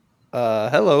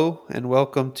Hello and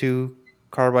welcome to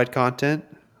Carbide Content.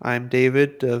 I'm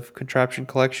David of Contraption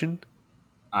Collection.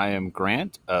 I am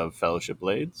Grant of Fellowship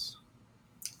Blades.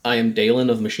 I am Dalen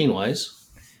of MachineWise.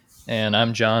 And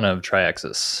I'm John of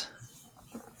Triaxis.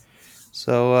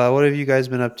 So, what have you guys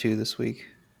been up to this week?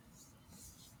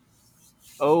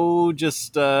 Oh,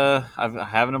 just I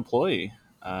have an employee,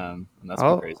 and that's been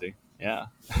Oh, crazy. Yeah,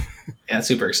 Yeah, it's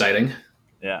super exciting.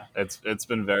 yeah, it's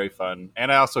been very fun,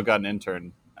 and I also got an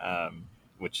intern,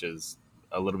 which is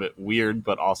a little bit weird,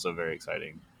 but also very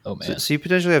exciting. Oh so, man, so you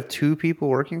potentially have two people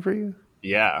working for you?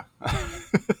 Yeah,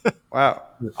 Wow.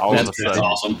 all of a That's sudden,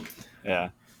 awesome. yeah.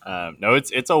 No,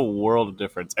 it's a world of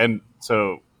difference, and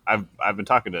so I've been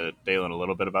talking to Dalen a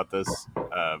little bit about this,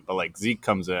 but like Zeke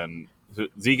comes in.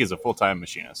 Zeke is a full time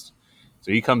machinist,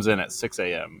 so he comes in at 6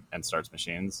 a.m. and starts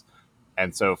machines.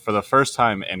 And so for the first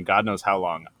time in God knows how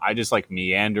long, I just like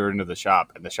meander into the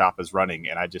shop, and the shop is running,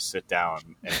 and I just sit down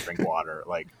and drink water.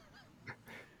 Like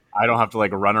I don't have to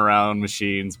like run around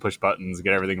machines, push buttons,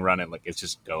 get everything running. Like it's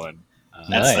just going. That's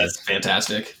Nice. that's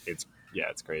fantastic. It's yeah,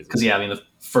 it's crazy. Because yeah, I mean, the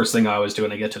first thing I always do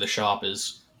when I get to the shop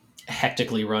is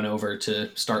hectically run over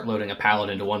to start loading a pallet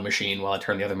into one machine while I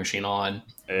turn the other machine on.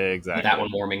 Exactly. That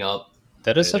one warming up,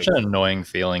 that is such an annoying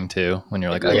feeling too. When you're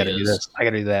like, really I got to do is. this, I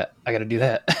got to do that, I got to do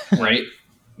that. right?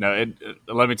 No,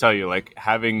 let me tell you, like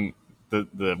having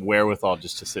the wherewithal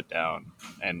just to sit down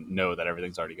and know that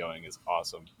everything's already going is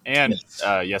awesome. And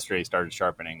Yes. yesterday he started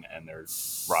sharpening, and they're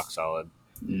rock solid.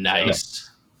 Nice.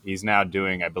 He's now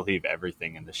doing, I believe,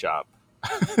 everything in the shop.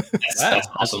 That's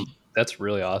awesome. That's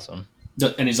really awesome.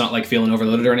 And he's not like feeling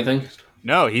overloaded or anything.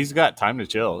 No, he's got time to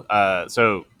chill.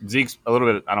 So Zeke's a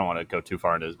little bit. I don't want to go too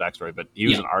far into his backstory, but he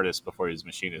was an artist before he was a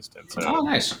machinist, and so Oh,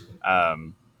 nice.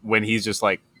 when he's just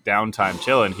like downtime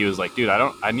chilling, he was like, "Dude,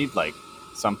 I need like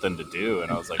something to do,"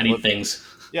 and I was like, I need things.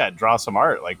 Yeah, draw some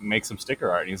art, like make some sticker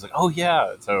art." And he's like, "Oh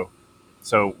yeah."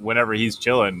 So whenever he's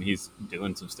chilling, he's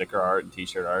doing some sticker art and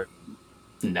t-shirt art.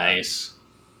 Nice.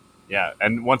 Yeah,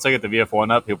 and once I get the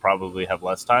VF1 up, he'll probably have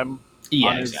less time Yeah,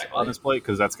 on his exactly. plate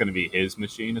because that's going to be his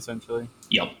machine essentially.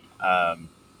 Yep.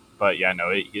 But yeah, no,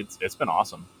 it's been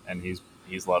awesome, and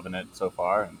he's loving it so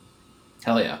far. And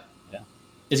Hell yeah. Yeah.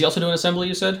 Is he also doing assembly?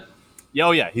 You said. yeah,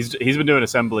 oh yeah, he's been doing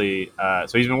assembly.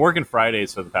 So he's been working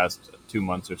Fridays for the past 2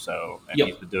 months or so, and Yep.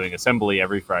 he's been doing assembly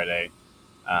every Friday.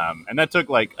 And that took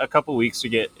like a couple weeks to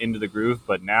get into the groove,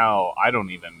 but now I don't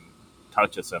even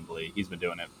touch assembly. He's been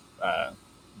doing it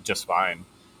just fine.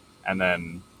 And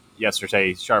then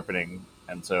yesterday sharpening,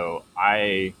 and so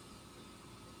I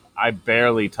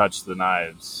barely touched the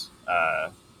knives,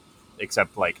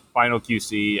 except like final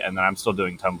QC, and then I'm still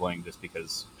doing tumbling just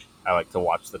because I like to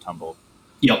watch the tumble.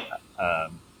 Yep.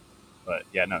 But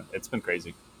yeah, no, it's been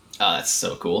crazy. Oh, that's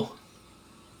so cool.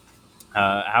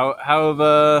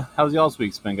 How's y'all's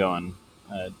week's been going,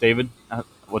 David?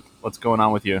 What's going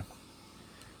on with you?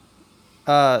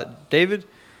 David,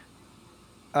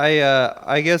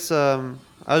 I guess I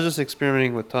was just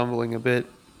experimenting with tumbling a bit.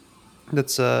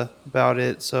 That's about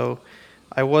it. So,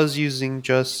 I was using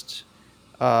just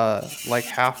like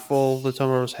half full. The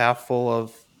tumbler was half full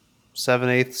of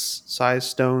 7/8 size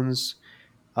stones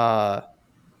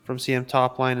from CM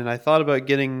Topline, and I thought about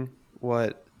getting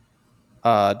what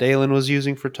Dalen was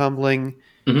using for tumbling,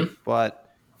 Mhm. but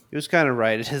he was kind of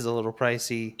right. It is a little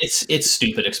pricey It's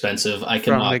stupid expensive. I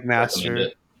from cannot recommend McMaster.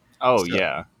 it. Oh So,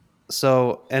 yeah,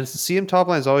 and CM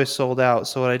Topline is always sold out.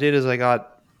 So what I did is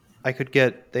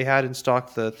they had in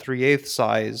stock the 3/8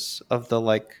 size of the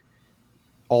like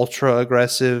ultra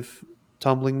aggressive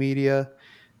tumbling media.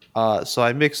 So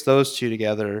I mixed those two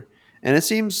together, and it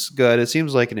seems good. It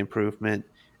seems like an improvement.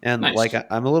 And Nice. like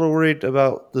I'm a little worried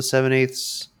about the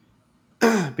 7/8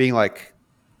 being like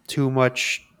too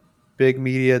much big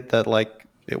media that like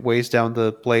it weighs down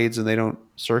the blades and they don't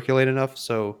circulate enough.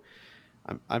 So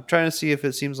I'm trying to see if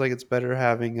it seems like it's better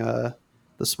having the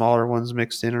smaller ones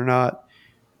mixed in or not.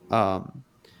 Um,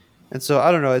 and so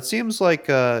I don't know. It seems like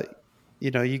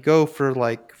you go for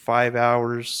like 5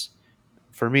 hours.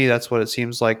 For me, that's what it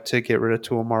seems like to get rid of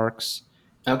tool marks.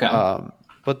 Okay.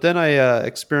 But then I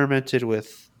experimented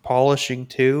with polishing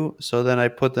too. So then I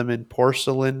put them in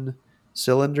porcelain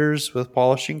cylinders with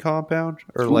polishing compound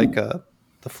or like Ooh.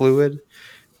 the fluid,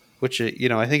 which I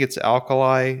think it's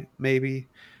alkali maybe.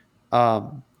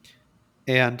 Um,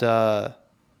 and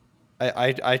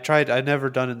I tried. I never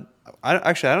done.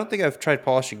 I don't think I've tried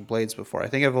polishing blades before. I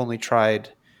think I've only tried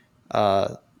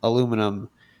aluminum,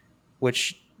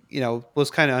 which was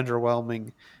kind of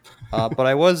underwhelming.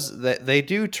 But they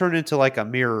do turn into like a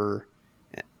mirror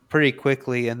pretty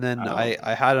quickly, and then Oh.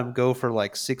 I had them go for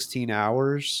like 16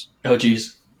 hours, Oh,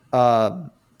 geez.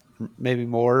 um, maybe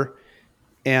more.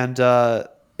 and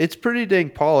it's pretty dang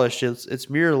polished. It's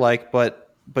mirror like, but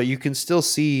you can still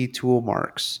see tool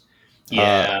marks,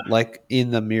 Yeah. like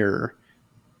in the mirror,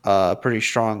 pretty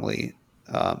strongly.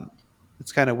 Um,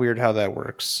 it's kind of weird how that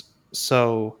works.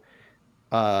 So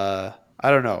I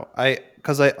don't know.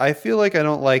 I feel like I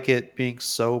don't like it being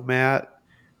so matte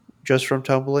just from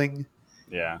tumbling.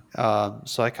 Yeah.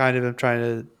 So I kind of am trying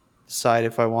to decide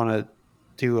if I want to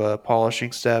do a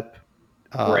polishing step,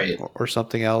 Right. or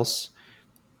something else.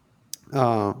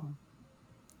 Um,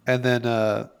 and then,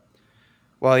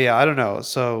 well, yeah, I don't know.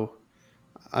 So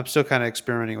I'm still kind of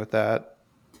experimenting with that.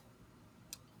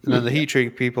 And then the Hmm. heat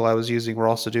treat people I was using were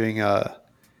also doing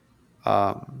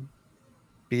um,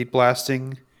 bead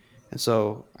blasting, and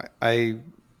so I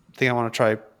think I want to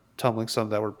try tumbling some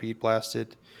that were bead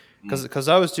blasted, Mm. because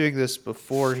I was doing this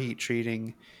before heat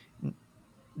treating,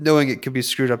 knowing it could be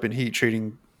screwed up in heat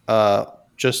treating,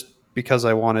 just because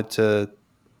I wanted to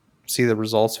see the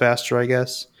results faster, I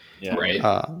guess. Yeah. Right.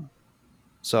 Um,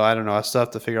 so I don't know. I still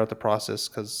have to figure out the process,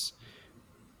 because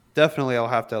definitely I'll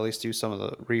have to at least do some of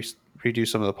the redo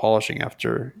some of the polishing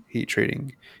after heat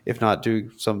treating, if not do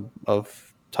some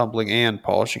of tumbling and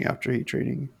polishing after heat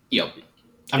treating. Yep.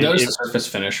 I've If, noticed if the surface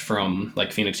finish from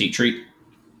like Phoenix Heat Treat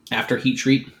after heat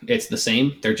treat, it's the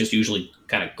same. They're just usually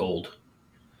kind of gold. Is that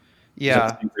the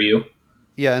Yeah, same for you?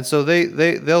 yeah, and so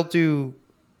they'll do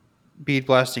bead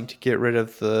blasting to get rid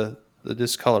of the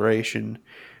discoloration.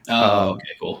 Oh, Um, okay,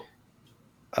 cool.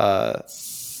 uh,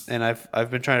 and I've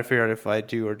been trying to figure out if I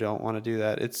do or don't want to do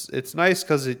that. It's nice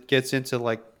because it gets into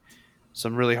like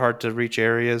some really hard to reach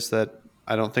areas that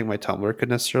I don't think my tumbler could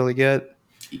necessarily get.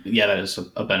 Yeah, that is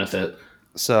a benefit.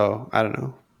 So I don't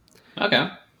know, Okay.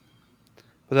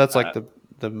 but that's uh, like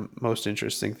the most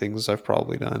interesting things I've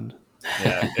probably done.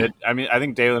 yeah, I mean, I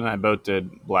think Dalen and I both did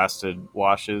blasted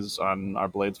washes on our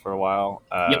blades for a while.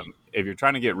 Yep. If you're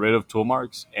trying to get rid of tool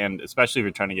marks, and especially if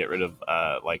you're trying to get rid of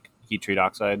like heat treat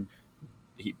oxide,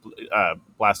 heat,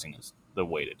 blasting is the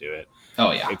way to do it.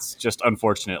 Oh yeah. It's just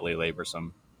unfortunately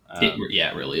laborsome.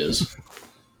 Yeah, it really is.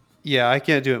 Yeah, I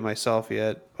can't do it myself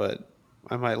yet, but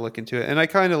I might look into it. And I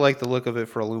kind of like the look of it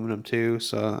for aluminum too,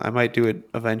 so I might do it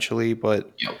eventually.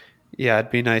 But Yep. yeah,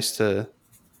 it'd be nice to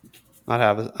not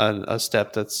have a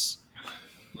step that's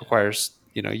requires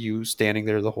you standing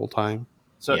there the whole time.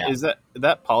 So Yeah. is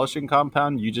that polishing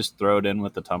compound? You just throw it in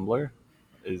with the tumbler?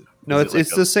 No, Is it like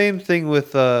it's a the same thing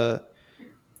with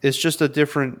it's just a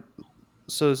different.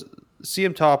 So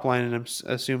CM Top Line, and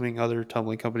assuming other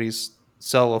tumbling companies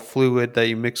sell a fluid that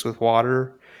you mix with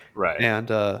water, right?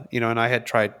 and and I had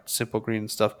tried Simple Green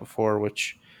and stuff before,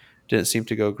 which didn't seem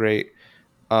to go great.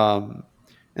 Um,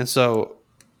 and so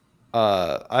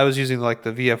I was using like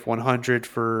the VF 100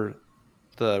 for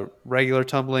the regular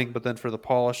tumbling, but then for the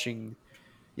polishing,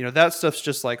 that stuff's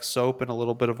just like soap and a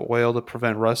little bit of oil to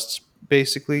prevent rusts,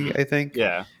 basically, I think.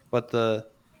 Yeah. But the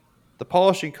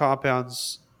polishing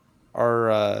compounds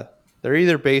are they're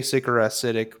either basic or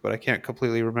acidic, but I can't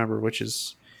completely remember which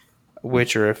is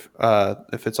which, or if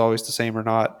it's always the same or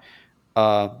not.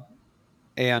 Um,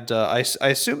 and I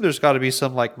assume there's got to be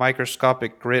some like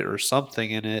microscopic grit or something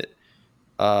in it,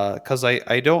 because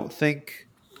I don't think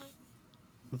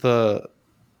the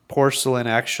porcelain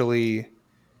actually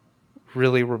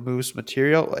really removes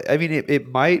material. I mean, it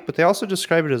might, but they also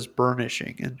describe it as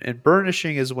burnishing, and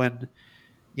burnishing is when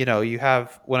you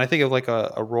have, when I think of like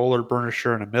a roller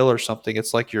burnisher in a mill or something,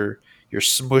 it's like you're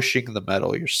smushing the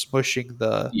metal, you're smushing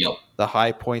Yep. the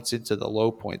high points into the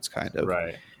low points, kind of.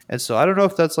 Right. And so I don't know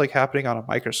if that's like happening on a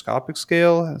microscopic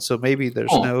scale, and so maybe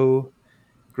there's Oh. no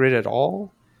grit at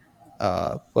all.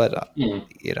 But Hmm.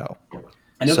 you know,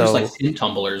 I know there's like so pin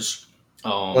tumblers.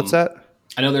 what's Um, that?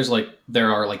 I know there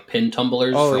are like pin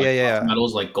tumblers Oh for yeah, like yeah, tough yeah.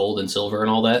 metals like gold and silver and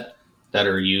all that that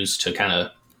are used to kind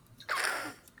of,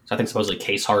 I think supposedly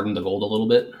case harden the gold a little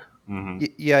bit. Hmm.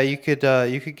 Yeah. You could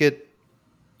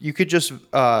just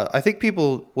I think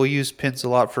people will use pins a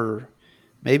lot for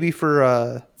maybe for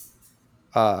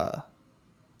uh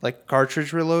like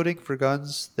cartridge reloading for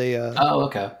guns. Oh,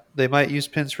 okay. They might use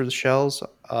pins for the shells.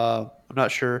 I'm not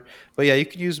sure, but yeah, you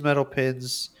can use metal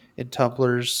pins in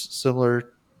tumblers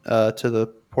similar to the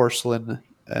porcelain,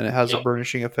 and it has a Yep.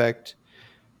 burnishing effect.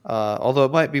 Although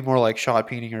it might be more like shot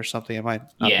peening or something, it might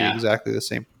not be Yeah. exactly the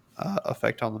same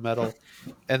effect on the metal.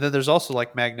 And then there's also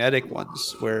like magnetic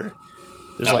ones where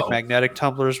there's like Oh, magnetic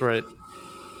tumblers where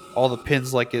all the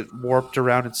pins like get warped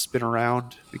around and spin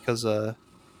around, because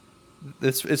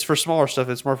it's for smaller stuff.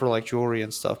 It's more for like jewelry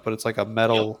and stuff, but it's like a yep.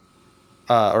 metal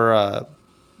or a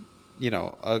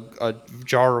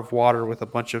jar of water with a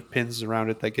bunch of pins around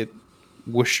it that get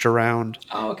whooshed around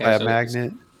Oh, okay. by a So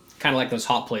magnet. Kind of like those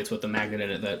hot plates with the magnet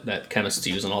in it that chemists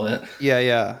use and all that. Yeah, yeah,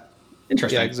 yeah,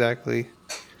 Interesting. exactly.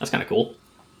 That's kind of cool.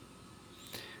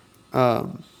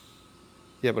 Um,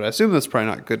 yeah, but I assume that's probably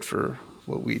not good for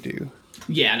what we do.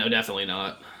 Yeah, no, definitely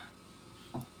not.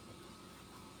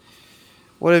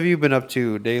 What have you been up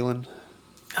to, Dalen?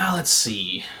 Let's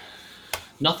see.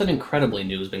 Nothing incredibly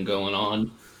new has been going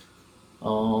on.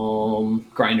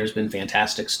 Grinder's been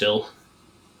fantastic still.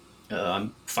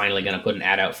 I'm finally gonna put an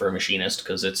ad out for a machinist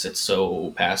because it's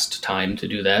so past time to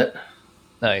do that.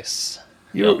 Nice.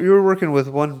 Yep. You were working with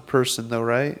one person though,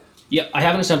 right? Yep. I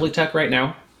have an assembly tech right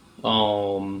now,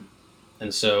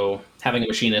 and so having a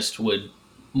machinist would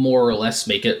more or less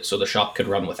make it so the shop could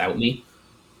run without me.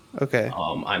 Okay.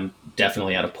 I'm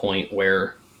definitely at a point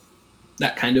where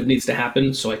that kind of needs to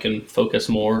happen so I can focus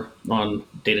more on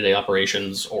day to day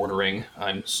operations, ordering.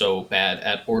 I'm so bad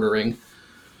at ordering.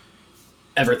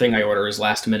 Everything I order is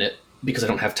last minute because I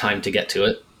don't have time to get to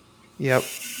it. Yep.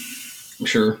 I'm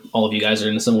sure all of you guys are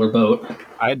in a similar boat.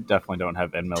 I definitely don't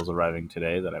have end mills arriving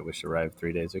today that I wish arrived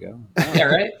 3 days ago. Yeah,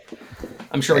 right?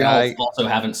 I'm sure we Yeah, all I- also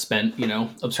haven't spent,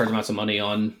 absurd amounts of money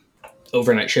on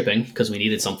overnight shipping because we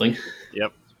needed something.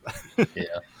 Yep. Yeah.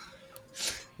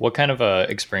 What kind of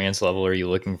experience level are you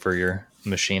looking for your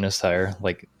machinist hire?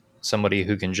 Like somebody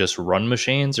who can just run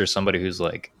machines, or somebody who's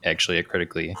like actually a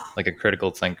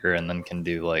critical thinker and then can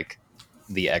do like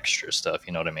the extra stuff?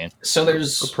 You know what I mean? So a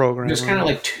there's programmer. kind of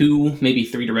like two, maybe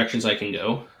three directions I can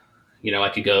go. I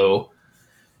could go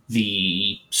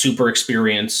the super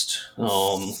experienced,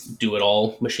 do it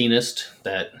all machinist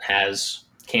that has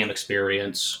cam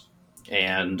experience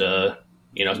and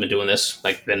has been doing this,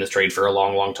 like been in this trade for a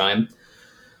long, long time.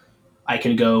 I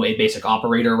can go a basic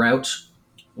operator route,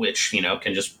 which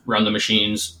can just run the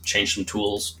machines, change some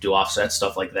tools, do offset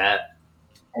stuff like that.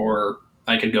 Or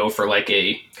I could go for like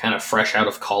a kind of fresh out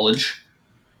of college,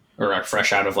 or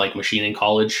fresh out of like machining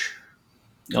college,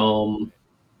 um,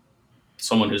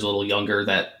 someone who's a little younger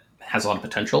that has a lot of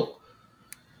potential.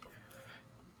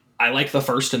 I like the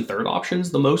first and third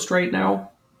options the most right now.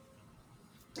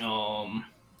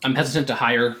 I'm hesitant to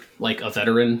hire like a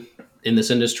veteran in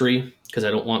this industry because I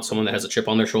don't want someone that has a chip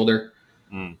on their shoulder.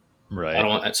 Mm. I don't Right.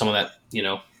 want someone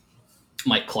that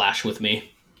might clash with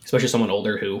me, especially someone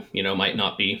older who might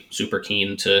not be super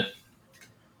keen to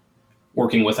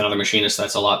working with another machinist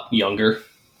that's a lot younger.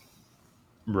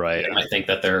 Right. I might think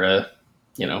that they're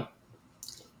you know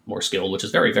more skilled, which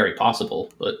is very very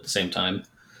possible, but at the same time,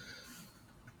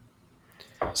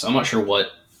 so I'm not sure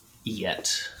what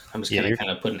yet. I'm just Yeah, gonna you're, kind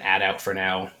of put an ad out for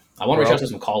now. I want to we're reach out all, to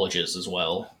some colleges as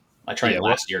well. I tried yeah,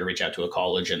 last year to reach out to a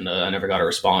college and I never got a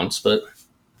response, but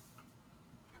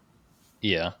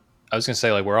yeah. I was gonna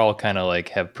say like we're all kind of like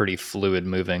have pretty fluid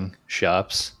moving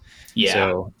shops. yeah,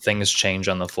 So things change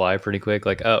on the fly pretty quick.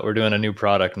 Like, oh, we're doing a new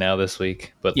product now this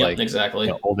week. But yep, like,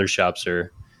 exactly, older shops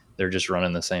they're just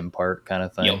running the same part kind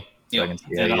of yep, thing. So I yep. can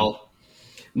see how And you.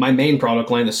 my main product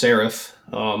line, the Seraph,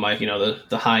 my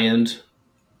the high end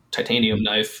titanium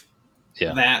knife.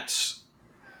 Yeah. That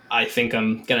I think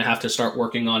I'm gonna have to start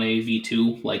working on a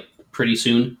V2 like pretty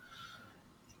soon.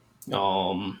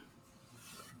 Um,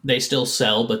 they still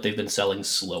sell, but they've been selling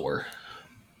slower.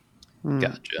 Hmm.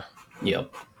 Gotcha.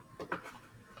 Yep.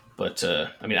 But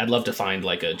I mean, I'd love to find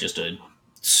like just a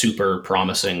super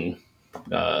promising,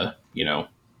 uh, you know,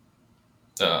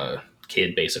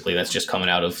 kid basically that's just coming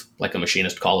out of like a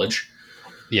machinist college.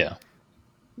 Yeah.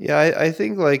 Yeah, I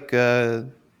think like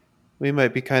we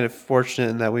might be kind of fortunate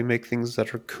in that we make things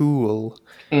that are cool,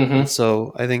 and Mm-hmm.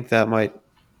 so I think that might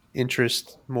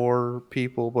interest more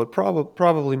people, but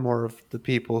probably more of the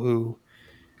people who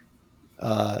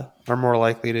are more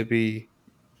likely to be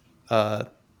uh,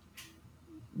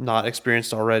 not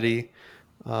experienced already.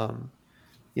 Um,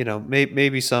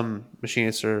 maybe some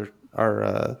machinists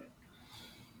are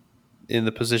in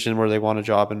the position where they want a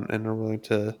job and are willing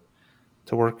to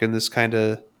work in this kind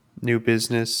of new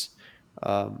business.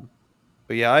 Um,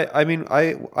 but yeah, I mean,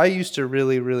 I used to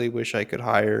really really wish I could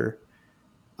hire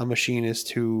a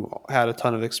machinist who had a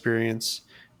ton of experience,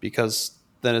 because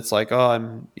then it's like, oh,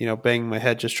 I'm banging my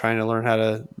head just trying to learn how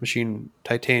to machine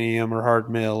titanium or hard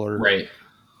mill or Right.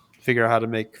 figure out how to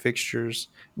make fixtures.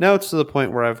 Now it's to the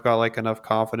point where I've got like enough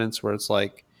confidence where it's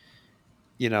like,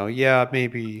 yeah,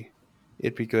 maybe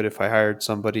it'd be good if I hired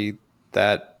somebody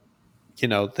that,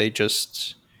 they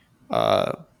just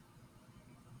uh,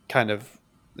 kind of,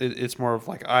 it's more of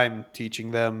like I'm teaching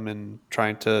them and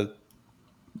trying to,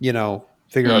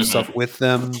 figure out stuff Mm-hmm. with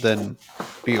them than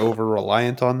be over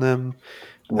reliant on them.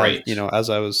 As Right.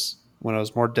 as when I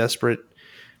was more desperate.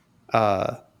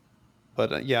 Uh,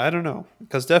 but yeah, I don't know,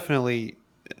 because definitely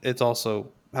it's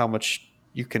also how much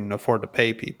you can afford to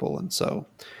pay people, and so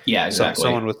Yeah, exactly.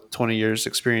 someone with 20 years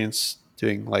experience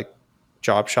doing like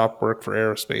job shop work for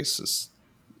aerospace is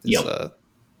Yep.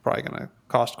 probably going to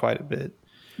cost quite a bit.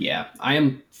 Yeah, I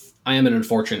am an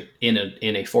unfortunate in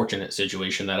a fortunate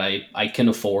situation that I can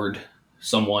afford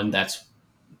someone that's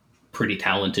pretty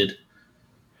talented.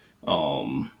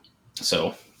 Um,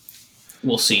 so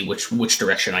we'll see which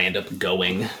direction I end up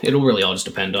going. It'll really all just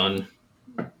depend on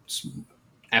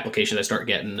applications I start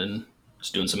getting and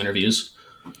just doing some interviews.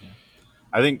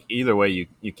 I think either way,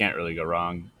 you can't really go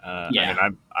wrong. I mean, Yeah,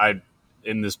 I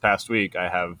in this past week, I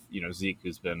have Zeke,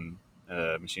 who's been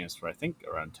a machinist for I think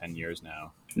around 10 years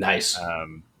now, nice.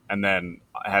 and then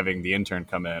having the intern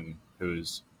come in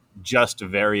who's just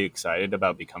very excited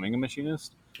about becoming a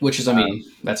machinist. Which is, I mean,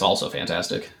 that's also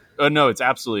fantastic. No, it's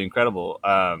absolutely incredible.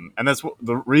 And that's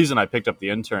the reason I picked up the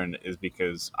intern is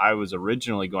because I was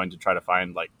originally going to try to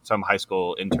find like some high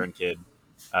school intern kid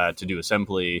to do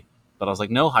assembly, but I was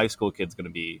like, no high school kid's going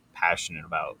to be passionate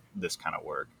about this kind of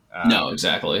work. No,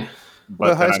 exactly. Well, But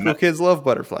then high I school met, kids love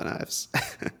butterfly knives.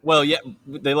 well, yeah,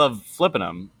 they love flipping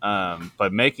them,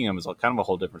 but making them is kind of a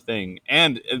whole different thing.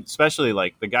 And especially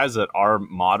like the guys that are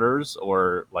modders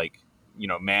or like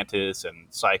Mantis and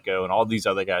Psycho and all these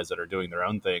other guys that are doing their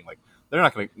own thing, like they're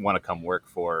not going to want to come work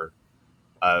for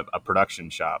a production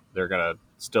shop. They're going to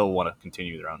still want to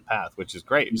continue their own path, which is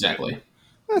great. Exactly.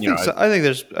 I You know, think so. I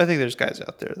think there's guys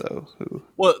out there though who.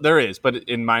 well, there is, but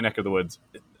in my neck of the woods,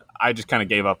 I just kind of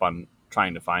gave up on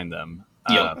trying to find them.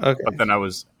 Yep. But Okay. then I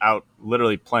was out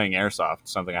literally playing airsoft,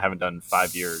 something I haven't done in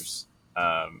 5 years,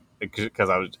 because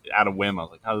I was at a whim. I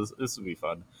was like, "Oh, this would be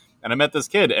fun," and I met this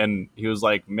kid, and he was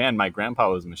like, "Man, my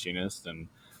grandpa was a machinist, and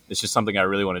it's just something I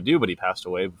really want to do." But he passed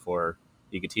away before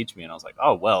he could teach me, and I was like,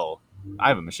 "Oh well, I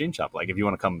have a machine shop. Like, if you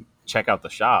want to come check out the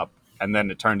shop," and then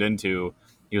it turned into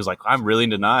he was like, "I'm really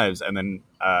into knives," and then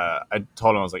I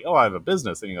told him I was like, "Oh, I have a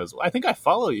business," and he goes, well, "I think I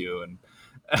follow you," and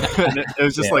and it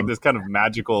was just like Damn. this kind of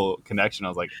magical connection. I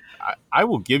was like, I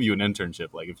will give you an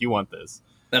internship, like if you want this.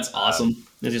 That's awesome.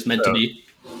 It's just meant to So be.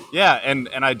 yeah, and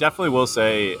I definitely will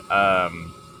say,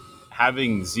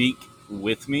 having Zeke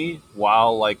with me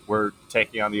while like we're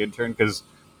taking on the intern, because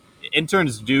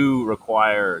interns do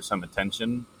require some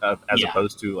attention, as Yeah.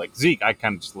 opposed to like Zeke. I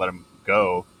kind of just let him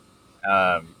go,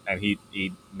 and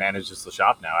he manages the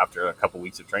shop now after a couple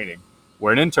weeks of training.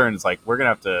 Where an intern is like we're gonna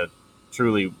have to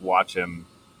truly watch him,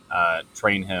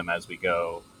 train him as we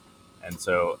go, and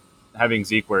so having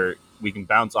Zeke where we can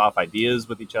bounce off ideas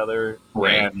with each other,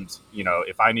 Right. and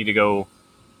if I need to go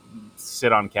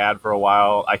sit on CAD for a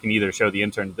while, I can either show the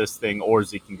intern this thing or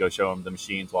Zeke can go show him the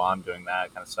machines while I'm doing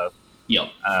that kind of stuff. Yep.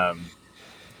 Um,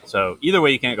 so either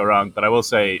way, you can't go wrong. But I will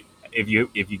say, if you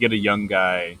get a young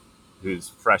guy who's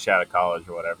fresh out of college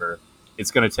or whatever, it's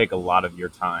going to take a lot of your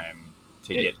time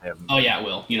to get him. Oh yeah, it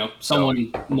will.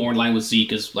 Someone more in line with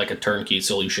Zeke is like a turnkey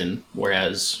solution,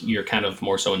 whereas you're kind of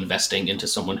more so investing into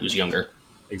someone who's younger.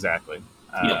 Exactly.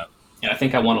 Yep. And I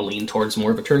think I want to lean towards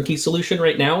more of a turnkey solution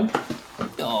right now.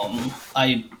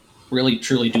 I really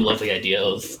truly do love the idea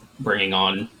of bringing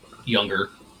on younger,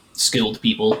 skilled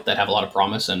people that have a lot of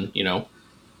promise, and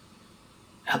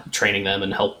help training them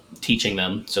and help teaching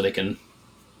them so they can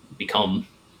become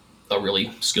a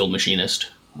really skilled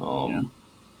machinist.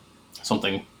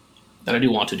 Something that I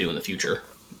do want to do in the future,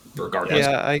 regardless.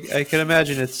 Yeah, I can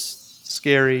imagine it's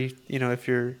scary, if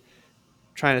you're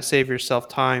trying to save yourself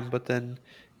time, but then,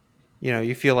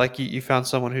 you feel like you found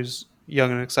someone who's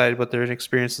young and excited, but they're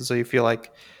inexperienced. And so you feel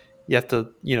like you have to,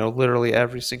 literally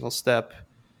every single step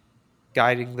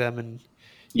guiding them. And,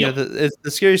 Yep.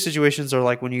 the scary situations are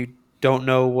like when you don't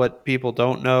know what people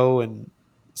don't know. And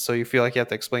so you feel like you have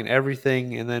to explain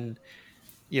everything. And then,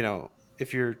 you know,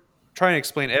 if you're trying to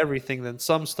explain everything, then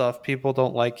some stuff people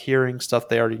don't like hearing stuff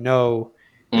they already know.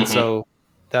 And Hmm. so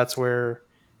that's where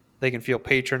they can feel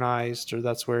patronized, or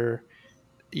that's where,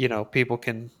 people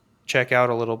can check out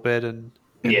a little bit and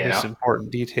miss Yeah.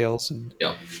 important details,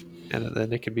 Yep. and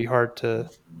then it can be hard to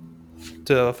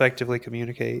effectively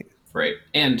communicate. Right.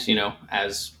 And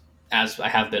as I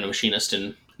have been a machinist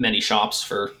in many shops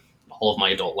for all of my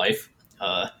adult life,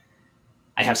 I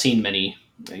have seen many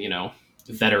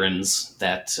veterans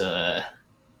that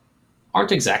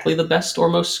aren't exactly the best or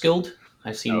most skilled.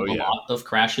 I've seen Oh a yeah. lot of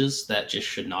crashes that just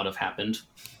should not have happened,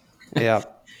 Yeah.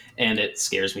 and it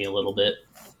scares me a little bit.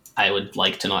 I would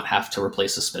like to not have to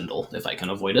replace a spindle if I can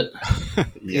avoid it.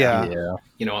 Yeah.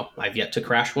 Yeah. I've yet to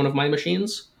crash one of my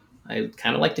machines. I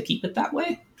kind of like to keep it that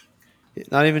way.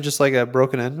 Not even just like a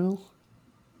broken end mill.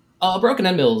 Broken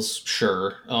end mills,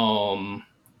 sure. What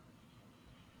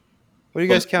do you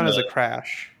But guys count as a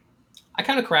crash? I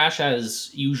kind of crash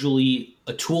as usually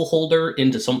a tool holder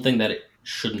into something that it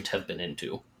shouldn't have been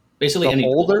into. Basically, The any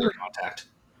tool holder? holder contact,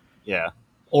 Yeah.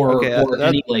 or Okay,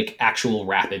 any like actual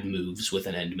rapid moves with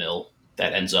an end mill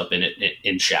that ends up in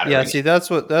yeah. shattering See, it.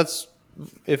 that's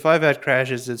if I've had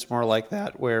crashes, it's more like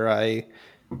that where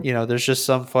there's just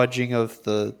some fudging of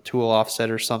the tool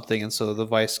offset or something, and so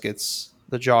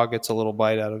the jaw gets a little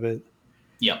bite out of it.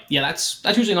 Yep. Yeah, that's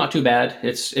usually not too bad.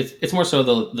 It's more so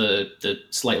the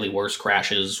slightly worse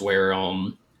crashes where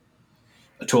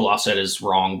a tool offset is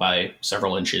wrong by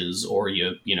several inches, or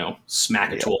you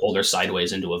smack a Yeah, tool holder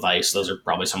sideways into a vise. Those are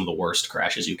probably some of the worst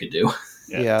crashes you could do.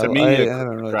 Yeah. yeah. To I me, haven't a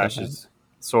really done crash that. is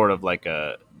sort of like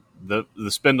the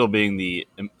spindle being the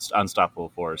unstoppable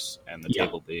force and the Yep.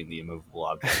 table being the immovable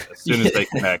object. As soon as they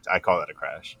connect, I call that a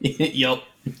crash. Yep.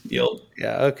 Yep.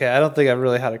 Yeah, okay. I don't think I've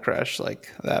really had a crash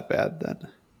like that bad then.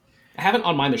 I haven't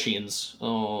on my machines.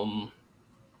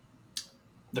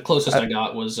 The closest I, I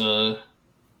got was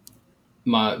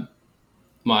my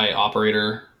my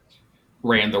operator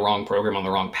ran the wrong program on the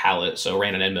wrong pallet, so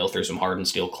ran an end mill through some hardened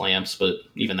steel clamps, but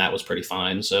even that was pretty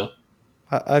fine. So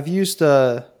I've used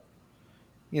a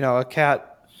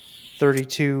Cat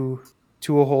 32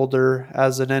 tool holder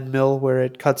as an end mill where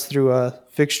it cuts through a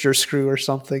fixture screw or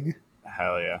something.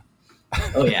 Hell yeah.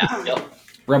 oh yeah, yep.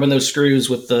 Rubbing those screws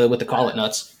with the collet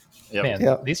nuts. Yep. Man,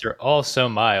 Yep. these are all so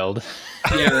mild.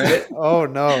 Yeah, right. Oh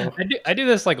no. I do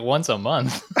this like once a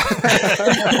month.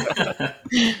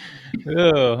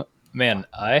 Oh man,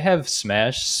 I have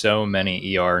smashed so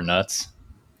many ER nuts.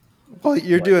 Well,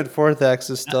 you're Like, doing fourth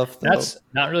axis stuff though. That's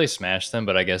not really smash them,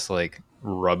 but I guess like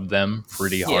rub them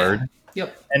pretty Yeah. hard.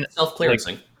 Yep. And Self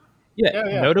clearancing. yeah, Yeah,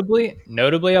 yeah.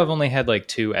 notably, I've only had like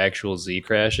 2 actual Z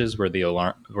crashes where the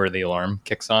alarm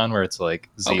kicks on, where it's like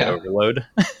Z Okay. overload.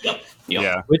 Yep. Yep.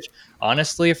 Yeah. Which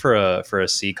honestly, for a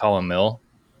C column mill,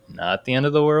 not the end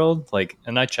of the world. Like,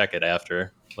 and I check it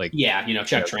after. Like, Yeah,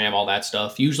 check tram, all that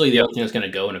stuff. Usually the Yep. only thing that's going to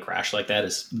go in a crash like that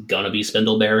is going to be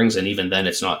spindle bearings, and even then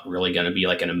it's not really going to be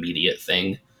like an immediate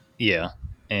thing. yeah,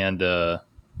 and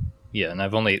and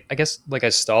I've only, I guess, like I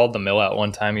stalled the mill out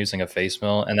one time using a face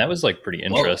mill, and that was like pretty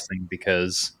Whoa. interesting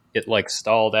because it like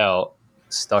stalled out,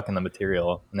 stuck in the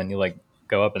material, and then you like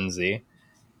go up in Z,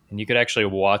 and you could actually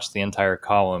watch the entire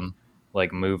column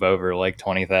like move over like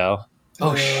 20 thou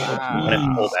Oh shit. when it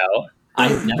Wow. pulled out.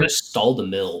 I've never stalled a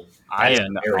mill. I That's have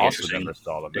a very also interesting never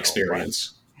stalled a mill.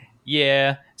 experience.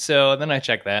 Yeah, so then I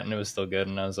checked that, and it was still good,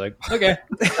 and I was like, okay.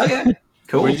 Okay.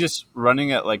 Cool. Were you just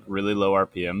running at like really low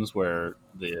RPMs where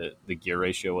the gear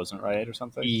ratio wasn't right or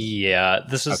something? Yeah,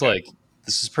 this is Okay.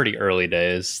 this is pretty early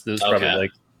days. This is probably Okay.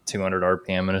 like 200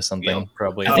 RPM or something. Yep.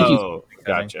 Probably. I think you- Oh,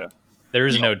 gotcha. There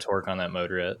is Yep. no torque on that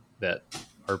motor at that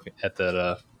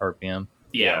RPM.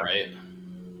 Yeah, right.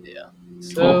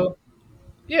 So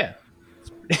yeah,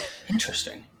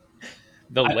 Interesting.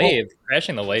 the I- lathe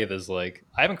crashing the lathe is like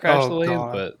I haven't crashed Oh, the lathe,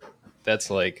 God. but that's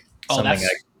like Oh, something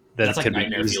that's that like could be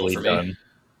nightmare fuel easily for me. done.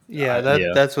 Yeah,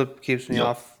 Yeah. that's what keeps me Yep.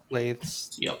 off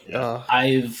lathes. Yep. Yeah.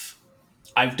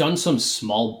 I've done some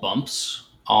small bumps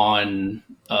on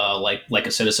like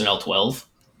a Citizen L12.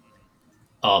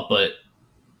 But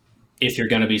if you're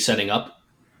going to be setting up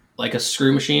like a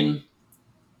screw machine,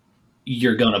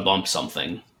 you're going to bump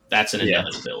something. That's an Yeah.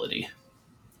 inevitability.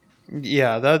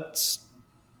 Yeah, that's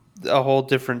a whole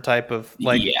different type of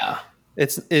Yeah.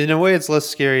 it's in a way it's less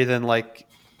scary than like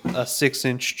a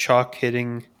 6-inch chuck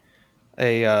hitting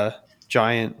a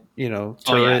giant, Oh yeah.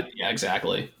 turret. Yeah.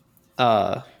 Exactly.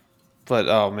 But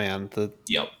oh man, the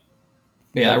Yep.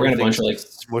 Yeah, I ran a bunch of like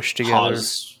smushed together.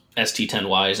 Haas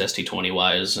ST10Ys,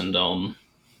 ST20Ys, and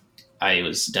I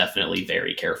was definitely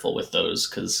very careful with those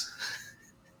because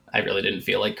I really didn't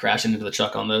feel like crashing into the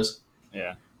chuck on those.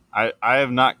 Yeah. I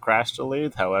have not crashed a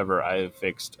lathe. However, I have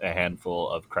fixed a handful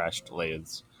of crashed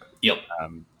lathes. Yep.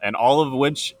 And all of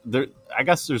which, I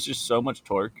guess there's just so much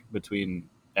torque between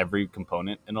every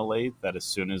component in a lathe that as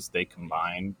soon as they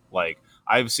combine, like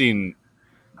I've seen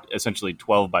essentially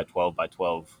 12 by 12 by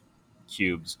 12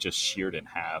 cubes just sheared in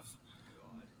half.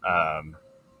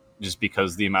 Just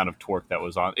because the amount of torque that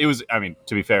was on it was, I mean,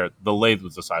 to be fair, the lathe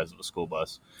was the size of a school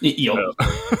bus. Yep.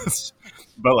 So-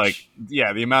 but like,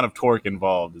 yeah, the amount of torque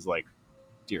involved is like,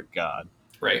 dear God.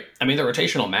 Right. I mean, the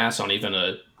rotational mass on even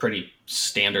a pretty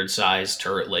standard size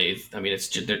turret lathe. I mean,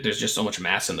 there's just so much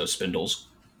mass in those spindles.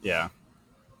 Yeah.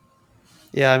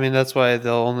 Yeah, I mean that's why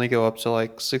they'll only go up to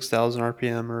like 6,000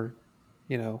 RPM or,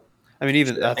 I mean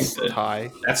even I think that's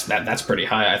high. That's pretty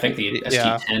high. I think the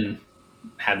Yeah. ST10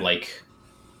 had like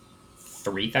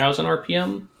 3,000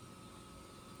 RPM.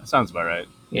 That sounds about right.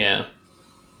 Yeah.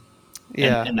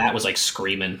 Yeah, And that was like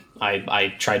screaming.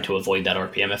 I tried to avoid that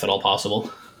RPM if at all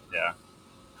possible.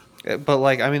 Yeah. but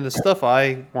like I mean the stuff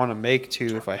I want to make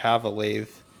too, if I have a lathe,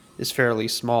 is fairly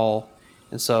small,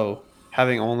 and so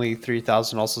having only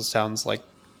 3,000 also sounds like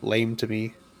lame to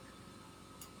me.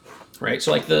 right?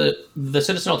 So like the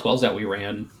Citizen L12s that we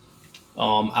ran,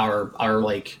 our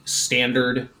like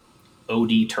standard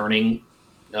OD turning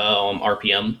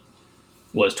RPM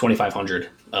was 2,500,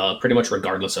 pretty much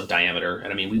regardless of diameter.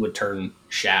 And I mean, we would turn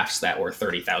shafts that were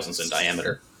 30 thousandths in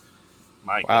diameter.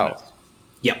 My Wow. goodness.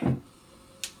 Yep,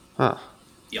 Huh.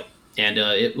 yep, and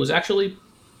it was actually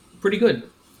pretty good.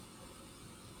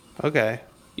 Okay.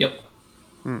 Yep,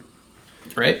 Hmm.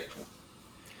 right.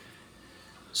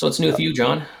 So it's new for you,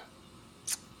 John.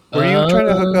 Were you trying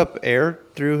to hook Um, up air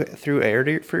through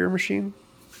air for your machine?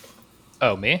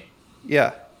 oh, me?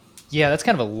 Yeah. Yeah, that's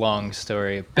kind of a long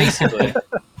story. Basically,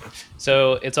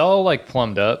 so it's all like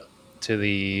plumbed up to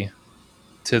the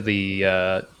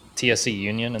TSC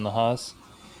union in the Haas.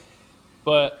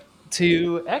 But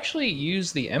to actually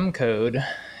use the M code,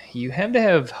 you have to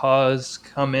have Haas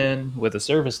come in with a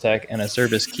service tech and a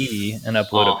service key and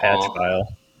upload a patch Uh-huh.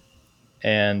 file.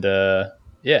 And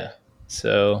yeah,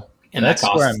 so And that that's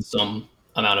where I'm. costs some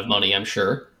amount of money, I'm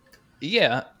sure.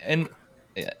 Yeah, and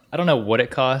I don't know what it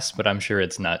costs, but I'm sure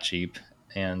it's not cheap.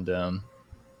 And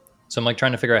so I'm like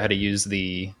trying to figure out how to use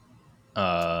the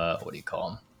what do you call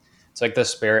them? It's like the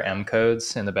spare M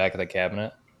codes in the back of the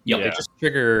cabinet. They Yep. Yeah. just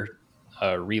trigger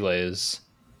relays. Yeah.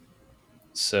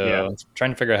 So I'm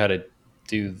trying to figure out how to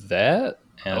do that.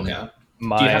 And Okay.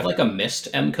 Do you have my like a missed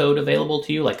M code available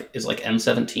to you? Like is like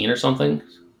M17 or something?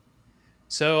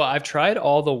 so I've tried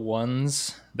all the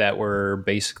ones that were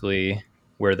basically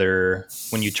where they're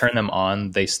when you turn them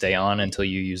on, they stay on until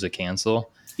you use a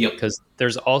cancel. Yep. Because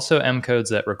there's also M codes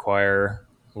that require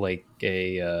like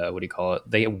a what do you call it?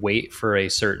 They wait for a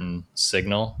certain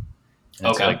signal, and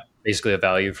it's Okay. like basically a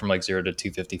value from like 0 to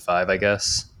 255, I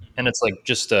guess. And it's like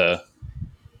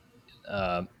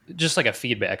uh, just like a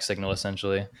feedback signal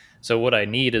essentially. So what I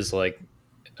need is like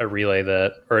a relay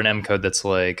that or an M code that's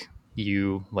like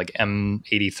you like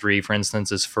M83 for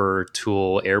instance is for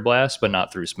tool air blast but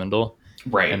not through spindle,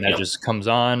 Right. and that Yep. just comes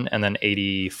on and then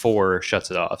 84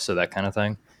 shuts it off, so that kind of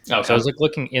thing. So I Okay. was like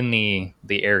looking in the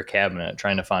air cabinet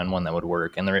trying to find one that would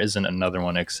work, and there isn't another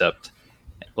one except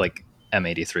like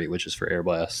M83, which is for air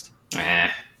blast.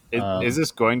 Ah, Is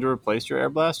this going to replace your air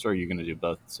blast, or are you going to do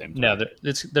both at the same No, time?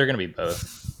 they're going to be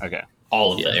both. Okay.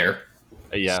 all of Yeah. the air.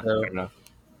 Yeah. So Fair enough.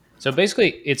 So basically,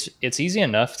 it's easy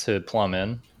enough to plumb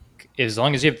in, as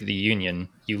long as you have the union.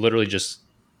 You literally just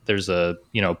there's a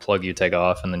plug you take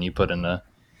off, and then you put in a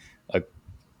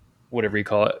whatever you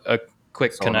call it, a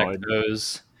quick connect Solenoid.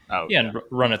 hose. Oh, Yeah, okay. and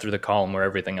run it through the column where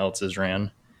everything else is ran.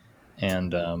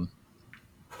 And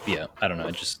yeah, I don't know.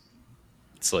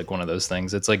 It's like one of those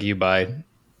things. It's like you buy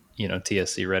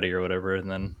TSC ready or whatever, and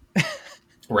then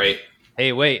Right.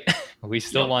 hey, wait, we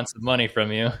still Yep. want some money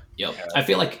from you. Yep. I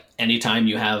feel like anytime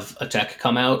you have a tech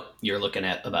come out, you're looking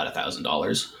at about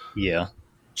 $1,000 Yeah.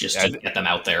 just Yeah, to get them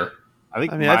out there. I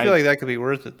think I mean, I feel like that could be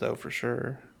worth it though, for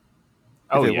sure.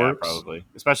 If Oh it yeah, works. probably.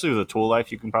 Especially with the tool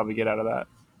life you can probably get out of that.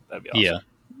 That'd be awesome. Yeah.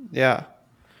 Yeah.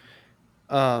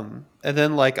 And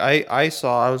then like I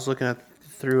was looking at the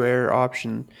through air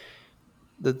option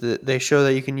that they show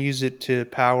that you can use it to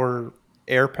power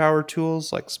air power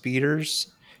tools like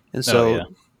speeders, and Oh yeah.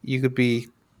 so you could be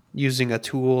using a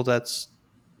tool that's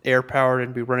air powered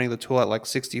and be running the tool at like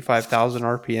 65,000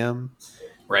 RPM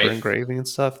for Right. engraving and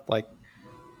stuff. Like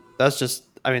that's just,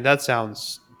 I mean, that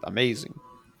sounds amazing.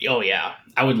 Oh yeah.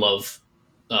 I would love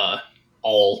uh,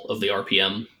 all of the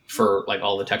RPM for like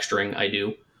all the texturing I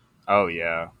do. Oh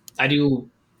yeah. I do.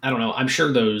 I don't know. I'm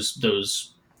sure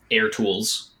those air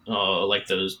tools, like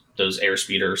those air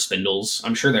speeder spindles.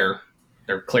 I'm sure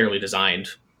they're clearly designed,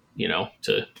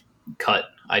 to cut.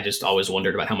 I just always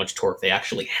wondered about how much torque they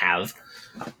actually have.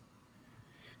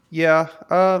 Yeah.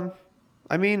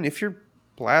 I mean, if you're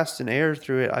blasting air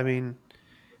through it, I mean,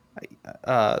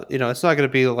 it's not going to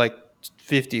be like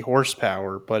 50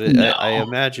 horsepower, but No, I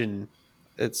imagine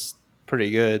it's pretty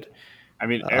good I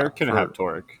mean, air can have for.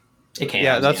 torque. it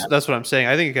Yeah, can. that's Yeah, that's what I'm saying.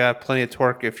 I think it got plenty of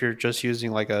torque if you're just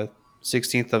using like a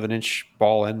 16th of an inch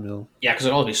ball end mill. yeah, because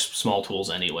it'll all be small tools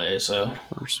anyway. So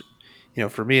Or,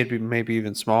 for me, it'd be maybe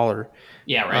even smaller.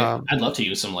 yeah, right. Um, I'd love to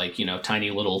use some like tiny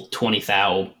little 20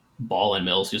 thou ball and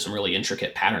mills, do some really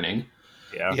intricate patterning.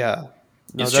 Yeah. yeah,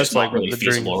 no, It's that's just like not really the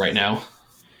feasible dream. right now.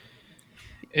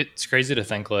 It's crazy to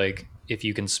think like if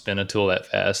you can spin a tool that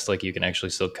fast, like you can actually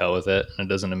still cut with it, and it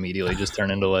doesn't immediately just turn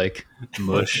into like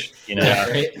mush, Yeah,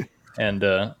 right. And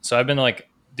so I've been like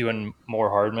doing more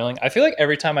hard milling. I feel like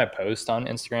every time I post on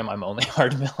Instagram, I'm only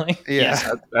hard milling. Yeah, Yes.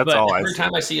 That's But all I Every see.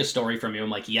 time I see a story from you, I'm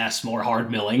like, yes, more hard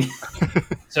milling.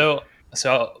 So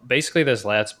basically, this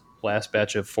last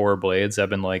batch of 4 blades, I've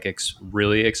been like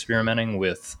really experimenting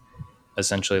with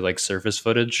essentially like surface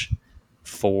footage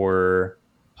for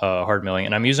hard milling,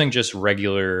 and I'm using just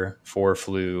regular 4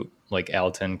 flute like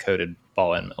Alton coated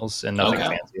ball end mills and nothing Okay.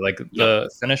 fancy. Like Yep. the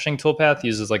finishing toolpath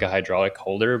uses like a hydraulic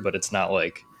holder, but it's not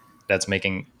like that's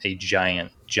making a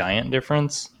giant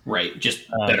difference. Right. Just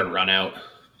better Um, run out,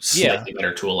 yeah, slightly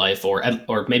better tool life, or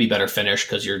maybe better finish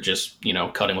because you're just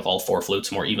cutting with all 4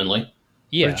 flutes more evenly.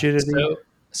 yeah. Rigidity.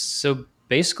 So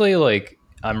basically, like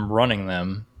I'm running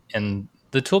them, and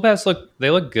the toolpaths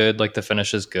look good. Like the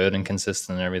finish is good and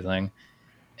consistent and everything.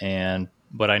 And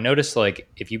but I noticed like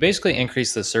if you basically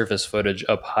increase the surface footage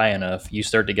up high enough, you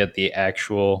start to get the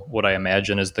actual what I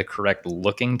imagine is the correct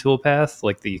looking toolpath,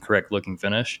 like the correct looking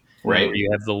finish, where Right.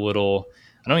 you have the little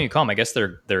I don't know what you call them. I guess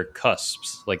they're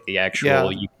cusps, like the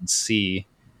actual Yeah. you can see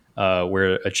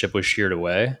where a chip was sheared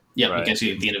away. Yep. You Right. can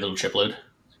see the individual chip load.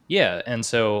 Yeah, and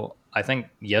so I think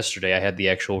yesterday I had the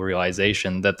actual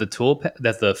realization that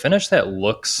that the finish that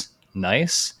looks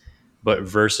nice, but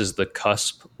versus the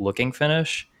cusp looking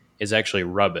finish is actually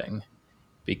rubbing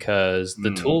because the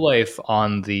Mm. tool life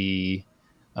on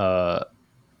uh,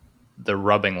 the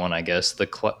rubbing one, I guess,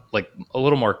 like a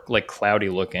little more like cloudy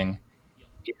looking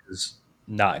is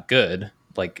not good,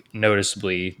 like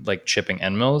noticeably like chipping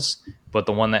end mills. But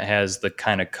the one that has the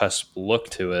kind of cusp look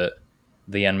to it,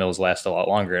 the end mills last a lot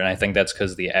longer. And I think that's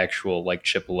because the actual like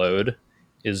chip load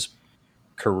is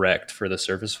correct for the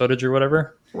surface footage or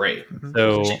whatever. Right. Mhm.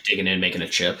 Just So digging in, making a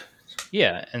chip.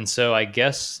 yeah, and so I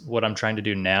guess what I'm trying to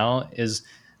do now is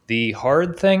the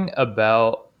hard thing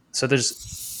about so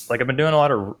there's like I've been doing a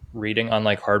lot of reading on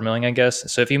like hard milling, I guess.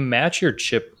 So if you match your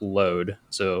chip load,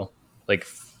 so like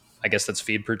I guess that's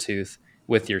feed per tooth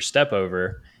with your step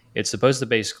over, it's supposed to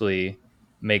basically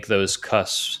make those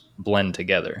cusps blend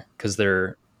together because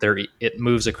they're it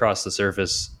moves across the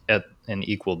surface at an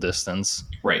equal distance.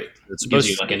 Right. It's Gives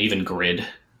you supposed like an even grid.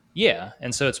 yeah,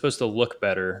 and so it's supposed to look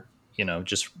better,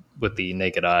 just with the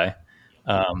naked eye.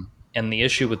 And the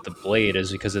issue with the blade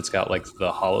is because it's got like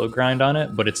the hollow grind on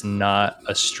it, but it's not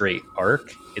a straight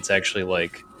arc. It's actually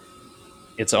like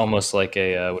it's almost like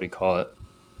a what do you call it?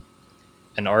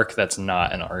 An arc that's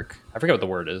not an arc. I forget what the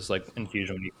word is. Like in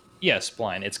fusion, yeah,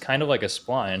 spline. It's kind of like a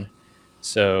spline.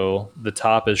 So the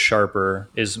top is sharper,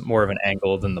 is more of an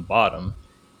angle than the bottom.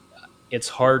 It's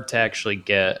hard to actually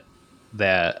get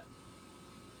that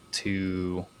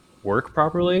to work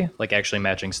properly, like actually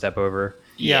matching step over.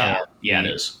 Yeah. Yeah. And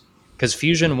Yeah, it is. because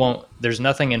fusion won't, there's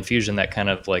nothing in fusion that kind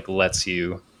of like lets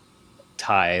you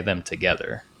tie them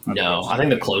together. That's No, I think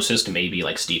the frustrating. closest may be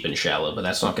like steep and shallow, but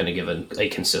that's not going to give a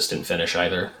consistent finish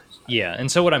either. Yeah,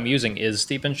 and so what I'm using is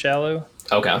steep and shallow,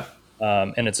 Okay.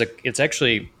 and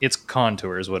it's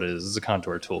contour is what it is. It's a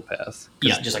contour toolpath.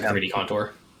 Yeah, just like 3D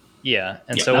contour. Yeah,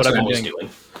 and Yeah, so what that's I've what been I was doing, doing.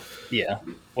 yeah,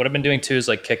 what I've been doing too is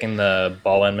like kicking the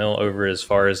ball end mill over as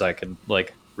far as I could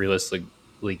like realistically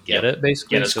get Yep. it,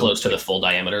 basically. Get as So close to the full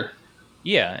diameter.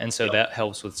 yeah, and so Yep. that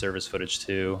helps with service footage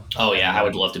too. Oh yeah, And I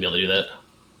would love to be able to do that.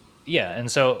 yeah,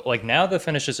 and so like now the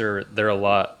finishes they're a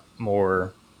lot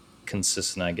more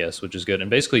consistent, I guess, which is good. And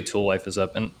basically tool life is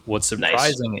up. And what's Nice.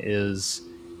 surprising is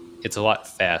it's a lot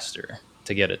faster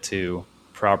to get it to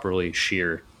properly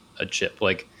shear a chip.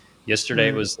 Like yesterday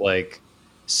it Mm. was like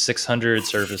 600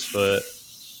 surface foot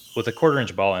with a 1/4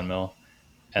 inch ball end mill,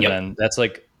 and Yep. then that's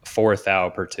like 4 thou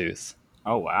per tooth.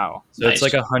 Oh wow. So it's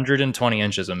Nice. like 120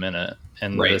 inches a minute,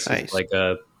 and Right. this is Nice. like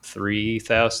a 3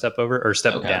 thou step over or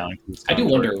step Okay. down. It's I do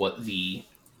contour. wonder what the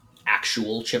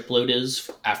actual chip load is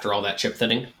after all that chip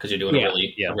thinning because you're doing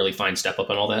Yeah, a really fine step up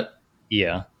and all that.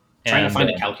 Yeah. Trying to And find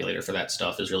a calculator for that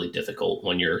stuff is really difficult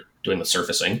when you're doing the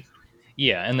surfacing.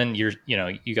 yeah, and then you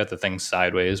got the thing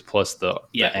sideways plus the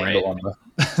Yeah, angle right. on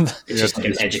the It's You just have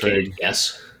like to an do some educated trig.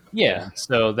 guess. yeah.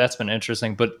 So that's been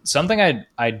interesting. But something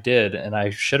I did, and I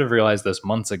should have realized this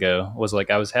months ago, was like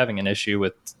I was having an issue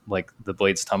with like the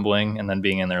blades tumbling and then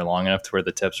being in there long enough to where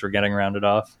the tips were getting rounded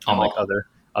off and like Oh,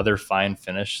 other fine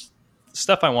finish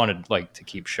stuff I wanted like to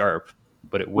keep sharp,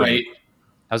 but it wouldn't. right.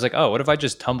 I was like, oh, what if I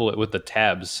just tumble it with the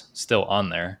tabs still on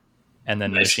there, and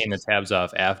then Nice. machine the tabs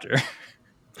off after?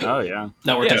 Oh yeah.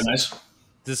 That worked Yes. out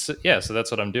nice. So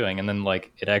that's what I'm doing, and then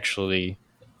like it actually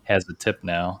has a tip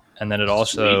now, and then it Sweet.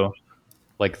 also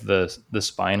like the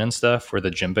spine and stuff where the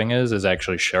jimping is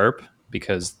actually sharp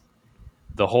because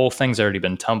the whole thing's already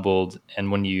been tumbled,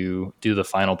 and when you do the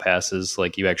final passes,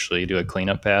 like you actually do a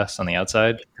cleanup pass on the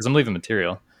outside because I'm leaving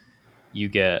material, you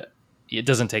get it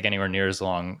doesn't take anywhere near as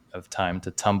long of time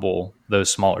to tumble those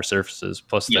smaller surfaces.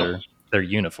 Plus, Yep. they're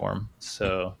uniform,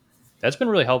 so that's been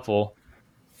really helpful.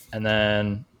 And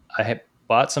then I had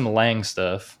bought some Lang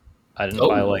stuff. I didn't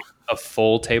buy Oh, like a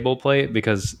full table plate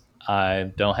because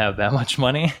I don't have that much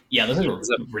money. Yeah, those are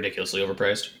ridiculously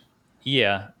overpriced.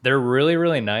 Yeah, they're really,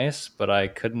 really nice, but I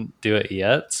couldn't do it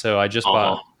yet. So I just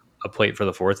bought Uh-huh. a plate for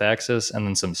the fourth axis and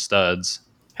then some studs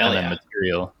Hell and then yeah.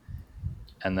 material.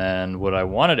 And then what I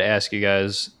wanted to ask you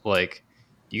guys, like,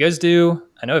 you guys do,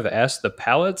 I know I've asked the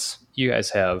pallets you guys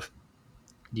have,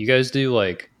 do you guys do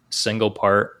like single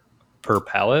part per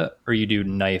pallet or you do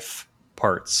knife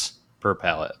parts per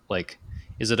pallet? Like,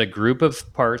 is it a group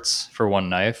of parts for one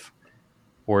knife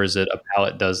or is it a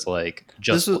pallet does like This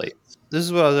just is blades? this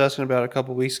is what I was asking about a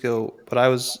couple weeks ago, but I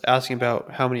was asking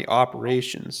about how many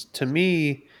operations. To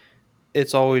me,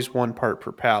 it's always one part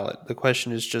per pallet. The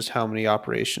question is just how many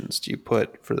operations do you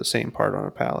put for the same part on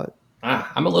a pallet?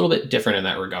 I'm a little bit different in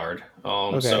that regard. So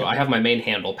Okay. I have my main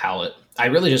handle pallet. I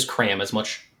really just cram as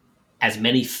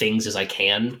many things as I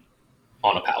can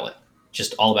on a pallet.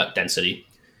 Just all about density.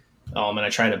 And I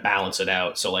try to balance it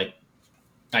out. So like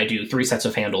I do 3 sets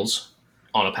of handles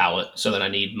on a pallet. So then I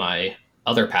need my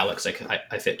other pallet because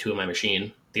I fit two in my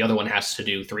machine. The other one has to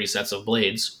do 3 sets of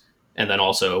blades and then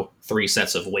also 3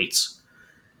 sets of weights.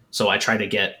 So I try to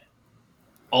get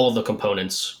all of the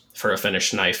components for a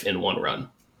finished knife in one run.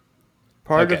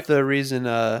 Part Okay. of the reason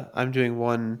I'm doing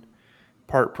one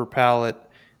part per pallet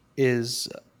is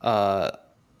uh,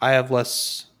 I have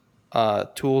less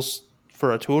tools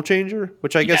for a tool changer,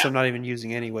 which I guess Yeah. I'm not even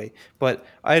using anyway. But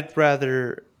I'd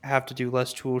rather have to do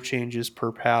less tool changes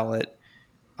per pallet,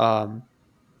 um,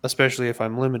 especially if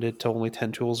I'm limited to only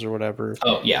 10 tools or whatever.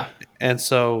 Oh yeah. And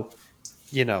so,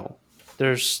 you know,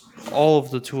 there's all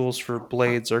of the tools for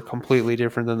blades are completely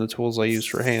different than the tools I use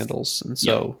for handles. And Yep.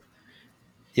 so,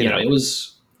 you It know,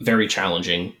 was very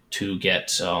challenging to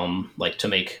get like to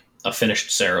make a finished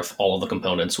serif all of the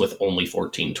components with only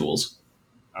 14 tools.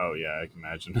 Oh yeah, I can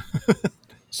imagine.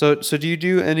 so do you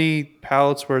do any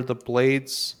pallets where the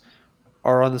blades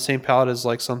are on the same pallet as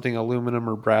like something aluminum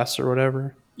or brass or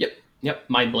whatever? Yep. Yep.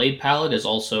 My blade palette is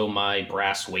also my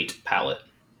brass weight palette.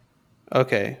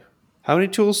 Okay. How many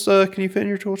tools can you fit in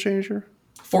your tool changer?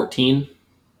 14,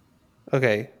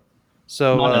 Okay.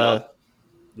 So not enough.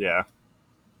 Yeah.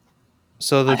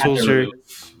 so I the had to tools are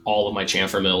remove all of my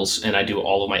chamfer mills and I do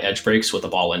all of my edge breaks with a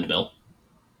ball end mill.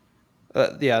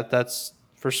 yeah, that's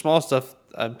for small stuff.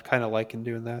 I'm kind of liking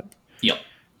doing that. Yep.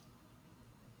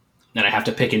 And I have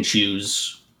to pick and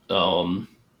choose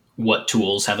what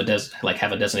tools have a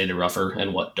designated rougher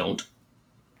and what don't.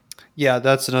 Yeah,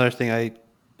 that's another thing. I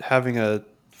having a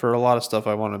for a lot of stuff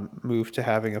I want to move to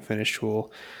having a finished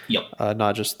tool, Yep.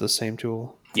 not just the same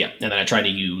tool. Yeah, and then I try to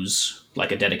use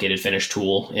like a dedicated finish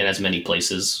tool in as many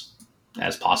places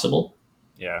as possible.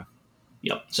 Yeah.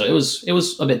 Yep. So it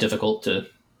was a bit difficult to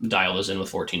dial those in with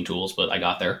 14 tools, but I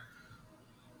got there.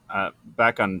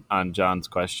 Back on John's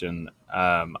question,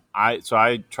 I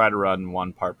try to run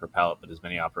one part per pallet, but as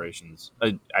many operations,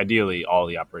 ideally all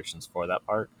the operations for that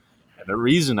part. And the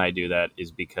reason I do that is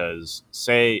because,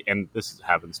 say, and this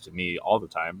happens to me all the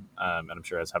time, and I'm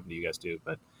sure it's happened to you guys too.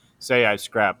 But say I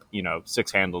scrap,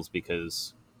 6 handles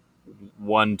because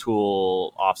one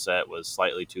tool offset was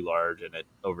slightly too large and it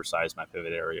oversized my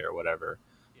pivot area or whatever,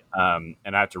 and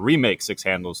I have to remake 6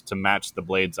 handles to match the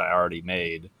blades I already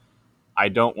made. I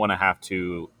don't want to have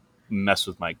to mess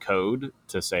with my code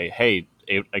to say, hey,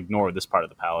 ignore this part of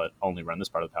the palette, only run this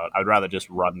part of the palette. I'd rather just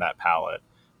run that palette.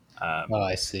 Oh, Um,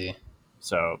 I see.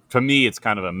 so for me, it's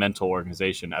kind of a mental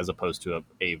organization as opposed to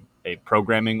a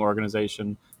programming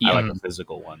organization. I Yep. like Mhm. a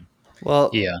physical one. Well,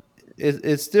 Yeah.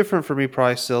 it's different for me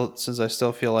probably still since I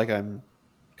still feel like I'm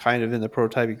kind of in the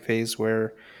prototyping phase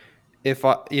where if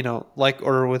I, like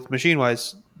or with machine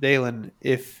wise, Dalen,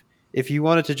 if you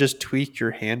wanted to just tweak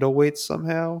your handle weights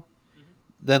somehow,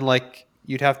 then like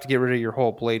you'd have to get rid of your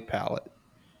whole blade palette.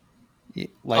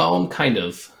 Like Kind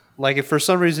of. like if for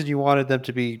some reason you wanted them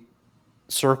to be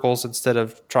circles instead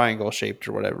of triangle shaped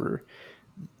or whatever,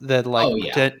 then Oh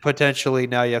like yeah. potentially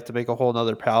now you have to make a whole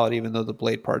nother palette even though the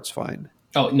blade part's fine.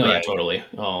 Oh no, yeah, Right. totally.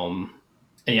 And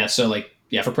yeah, so like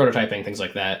yeah, for prototyping things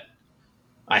like that,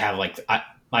 I have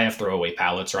I have throwaway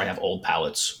pallets or I have old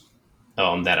pallets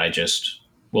that I just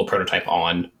will prototype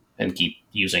on and keep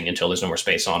using until there's no more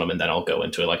space on them, and then I'll go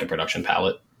into like a production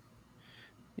pallet.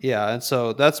 Yeah, and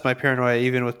so that's my paranoia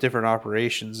even with different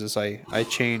operations is I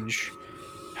change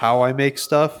how I make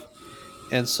stuff.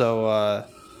 And so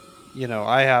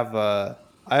I have a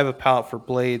palette for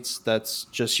blades that's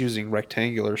just using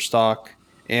rectangular stock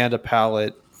and a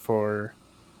palette for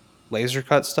laser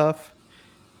cut stuff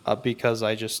because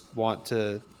I want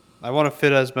to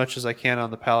fit as much as I can on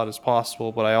the palette as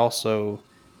possible, but I also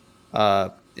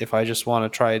if I just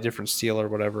want to try a different steel or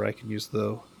whatever, I can use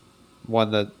the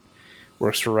one that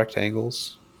works for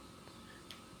rectangles.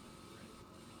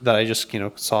 that I just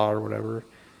saw or whatever.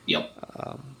 Yep.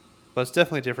 But it's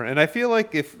definitely different, and I feel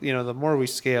like if the more we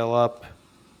scale up,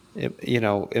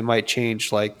 it might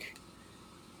change. Like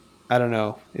I don't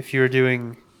know if you're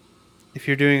doing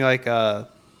like the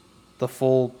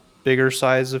full bigger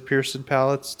size of Pearson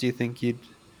pallets. Do you think you'd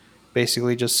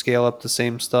basically just scale up the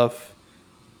same stuff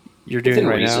you're doing Within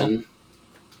right now? reason.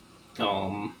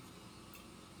 Um,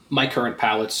 my current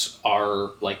pallets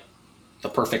are like the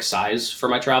perfect size for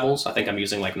my travels. I think I'm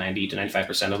using like 90 to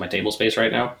 95% of my table space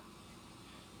right now.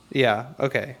 Yeah.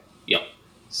 Okay. Yep.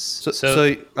 So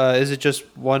So so is it just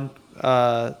one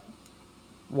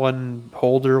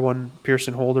holder, one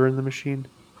Pearson holder in the machine?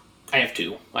 I have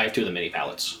two. I have two of the mini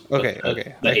pallets, but Okay.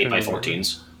 Okay. the I 8 couldn't by remember.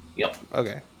 14s. Yep.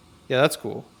 Okay. Yeah, that's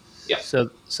cool. Yep.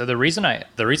 so the reason I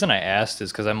asked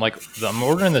is because I'm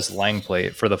ordering this Lang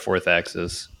plate for the fourth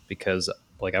axis because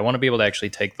like I want to be able to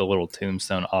actually take the little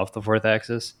tombstone off the fourth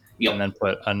axis and Yep. then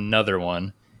put another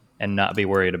one and not be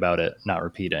worried about it not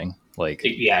repeating, like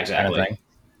Yeah, kind of exactly.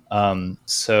 thing.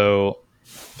 So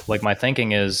like my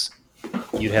thinking is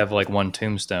you'd have like one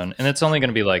tombstone and it's only going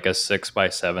to be like a 6 by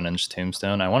 7 inch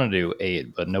tombstone. I want to do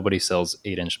 8, but nobody sells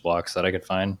 8 inch blocks that I could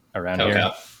find around Okay.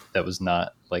 here that was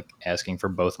not like asking for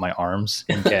both my arms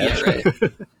in Yeah, cash.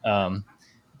 right. um,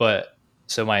 but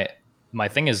so my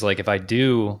thing is like if I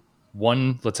do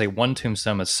one, let's say one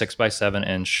tombstone is 6 by 7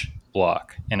 inch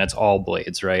block and it's all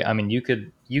blades, right? I mean you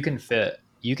can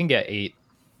get 8,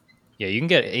 yeah, you can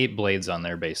get 8 blades on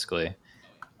there basically.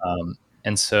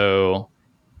 And so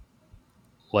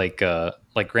like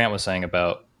Grant was saying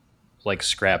about like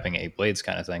scrapping 8 blades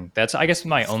kind of thing. That's I guess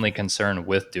my only concern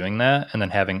with doing that, and then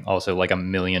having also like a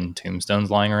million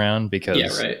tombstones lying around Yeah,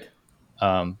 because. right.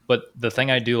 But the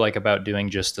thing I do like about doing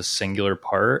just a singular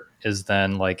part is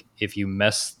then like if you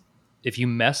mess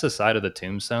a side of the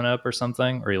tombstone up or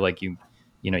something, or you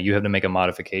have to make a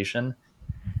modification,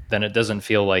 then it doesn't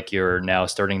feel like you're now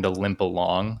starting to limp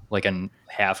along like a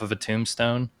half of a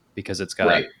tombstone because it's got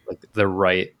Right. like the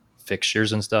right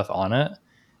fixtures and stuff on it.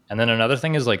 And then another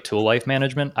thing is like tool life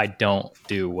management. I don't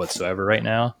do whatsoever right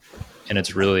now, and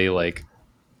it's really like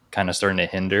kind of starting to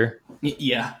hinder.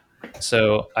 Yeah.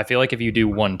 So I feel like if you do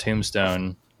one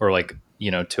tombstone or like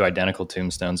two identical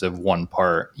tombstones of one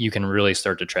part, you can really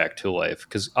start to track tool life.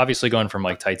 Because obviously, going from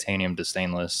like titanium to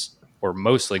stainless, or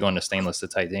mostly going to stainless to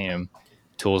titanium,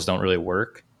 tools don't really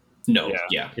work. No. Yeah.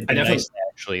 Yeah. It'd I be nice definitely. to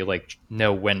actually like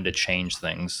know when to change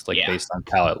things, like Yeah. based on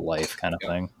pallet life, kind of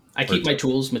Yep. thing. I Or keep my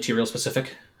tools material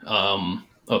specific.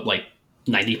 Like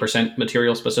 90%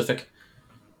 material specific.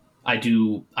 I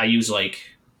use like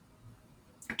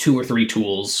two or three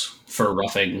tools for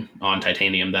roughing on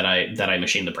titanium that I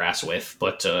machine the brass with,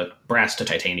 but brass to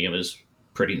titanium is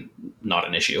pretty not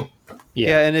an issue. yeah,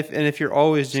 Yeah, and if you're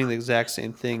always doing the exact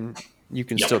same thing, you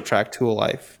can Yep. still track tool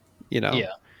life. yeah,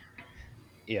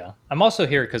 yeah. I'm also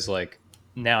here because like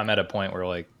now I'm at a point where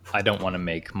like I don't want to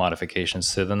make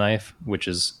modifications to the knife, which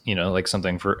is like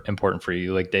something for important for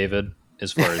you, like David,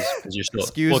 as far as because you're still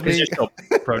Excuse because you're me. still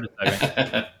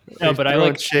prototyping. No, Hey, but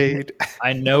throwing shade.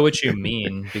 I know what you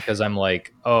mean because I'm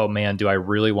like, oh man, do I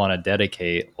really want to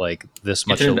dedicate like this It's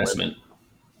much an of like, investment.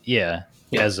 yeah,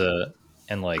 Yep. as a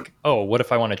and like, oh, what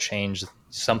if I want to change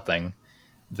something?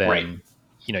 Right. Then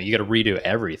you got to redo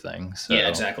everything. Yeah, So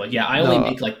exactly. Yeah, I only No,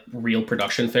 make like real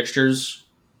production fixtures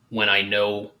when I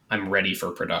know I'm ready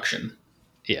for production.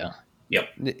 yeah, Yep.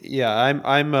 yeah,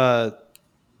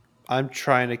 I'm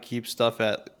trying to keep stuff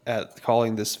at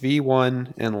calling this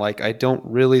V1, and like I don't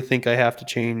really think I have to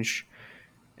change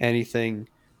anything.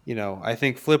 I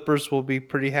think flippers will be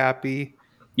pretty happy.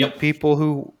 Yep. People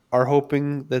who are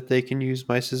hoping that they can use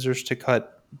my scissors to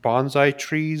cut bonsai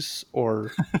trees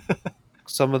or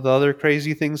some of the other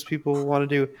crazy things people want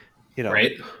to do, you know,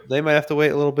 Right. they might have to wait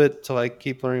a little bit to like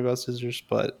keep learning about scissors.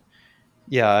 But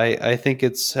yeah, I think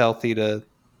it's healthy to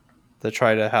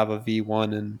try to have a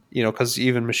V1, and because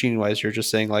even machine wise, you're just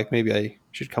saying like maybe I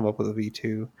should come up with a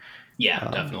V2. Yeah,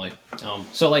 Um, definitely.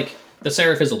 So like the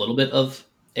Seraph is a little bit of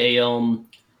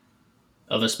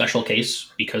a special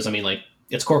case because I mean like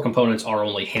its core components are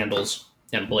only handles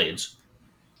and blades.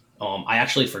 I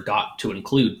actually forgot to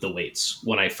include the weights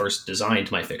when I first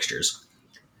designed my fixtures,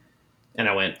 and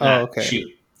I went, oh, okay, shoot,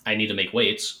 I need to make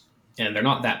weights, and they're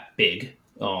not that big.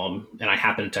 And I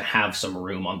happen to have some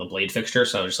room on the blade fixture,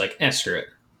 so I was just like, screw it,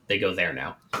 they go there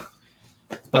now. But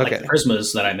like the okay.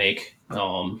 prismas that I make,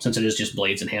 since it is just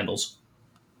blades and handles,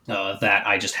 that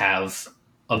I just have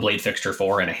a blade fixture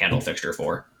for and a handle fixture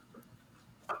for.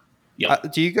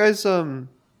 Yep. Do you guys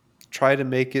try to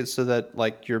make it so that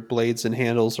like your blades and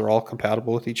handles are all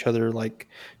compatible with each other, like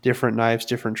different knives,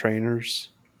 different trainers?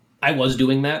 I was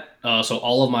doing that. So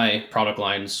all of my product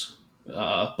lines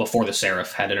before the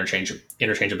Seraph had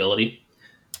interchangeability.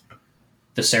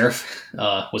 The Seraph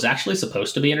was actually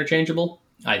supposed to be interchangeable.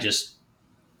 I just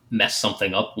messed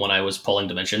something up when I was pulling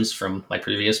dimensions from my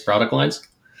previous product lines.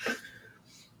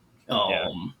 Yeah,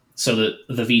 So the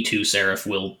V2 Seraph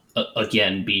will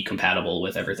again be compatible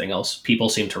with everything else. People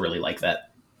seem to really like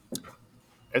that.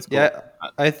 it's cool. Yeah,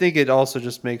 I think it also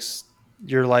just makes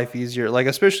your life easier. Like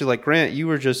especially like Grant, you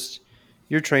were just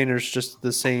your trainer's just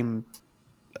the same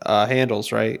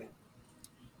handles, right?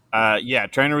 Yeah,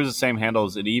 trainer was the same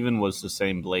handles. It even was the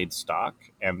same blade stock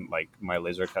and like my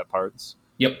laser cut parts,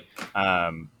 Yep,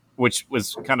 which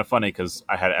was kind of funny because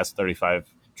I had S35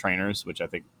 trainers, which I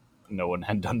think no one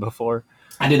had done before.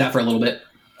 I did that for a little bit.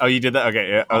 Oh, you did that? Okay,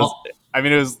 yeah. I was. Uh-huh. I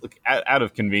mean, it was like, out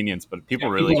of convenience, but people Yeah,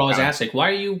 people really would always kind of ask, like, why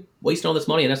are you wasting all this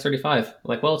money on S35? I'm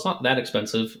like, well, it's not that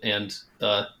expensive, and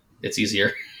it's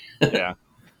easier. yeah.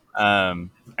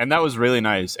 And that was really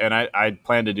nice. And I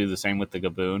plan to do the same with the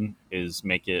Gaboon, is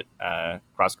make it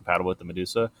cross compatible with the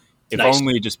Medusa, if Nice.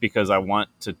 only just because I want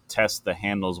to test the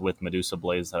handles with Medusa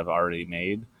blades that I've already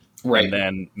made, Right. and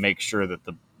then make sure that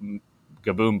the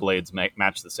Gaboon blades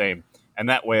match the same. And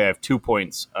that way, I have 2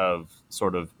 points of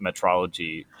sort of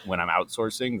metrology when I'm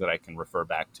outsourcing that I can refer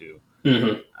back to.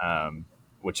 Mm-hmm. um,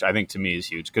 which I think to me is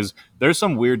huge because there's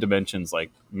some weird dimensions like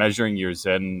measuring your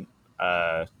Zen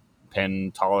uh,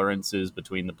 pen tolerances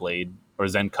between the blade or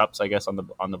Zen cups, I guess, on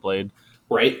the blade.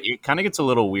 Right. It kind of gets a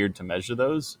little weird to measure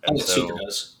those, Oh, and it super so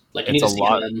does. Like, I need it's to a see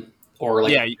how lot. then, or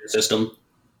like Yeah, a system,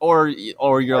 or you're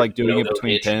or like doing no it go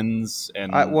between gauge. pins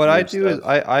and What I weird do is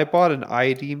stuff. I bought an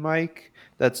ID mic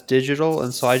that's digital,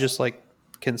 and so I just like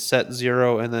can set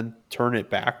 0 and then turn it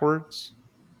backwards.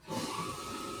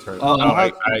 I'll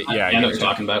have Yeah, I I know what get you're you.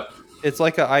 talking about. it's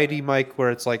like an ID mic where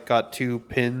it's like got two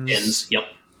pins, Pins. Yep.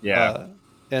 Yeah. uh,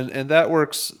 and that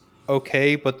works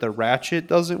okay, but the ratchet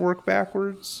doesn't work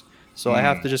backwards, so I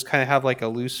have Mm, to just kind of have like a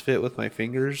loose fit with my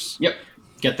fingers, Yep.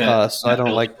 Get that so I that don't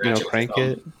built-in like ratchet with your crank thumb.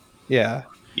 it. Yeah,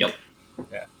 Yep.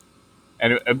 yeah.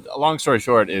 And a long story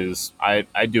short is I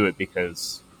do it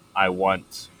because I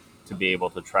want to be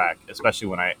able to track, especially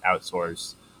when I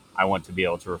outsource. I want to be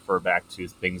able to refer back to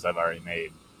things I've already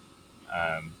made.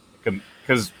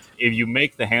 Because if you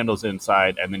make the handles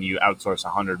inside and then you outsource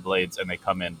 100 blades and they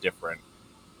come in different,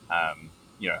 um,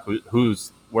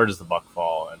 who's where does the buck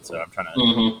fall? And so I'm trying to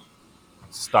Mm-hmm.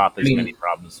 stop I as many mean,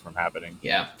 problems from happening.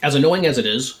 yeah. As annoying as it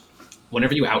is,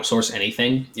 whenever you outsource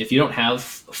anything, if you don't have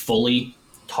fully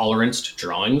toleranced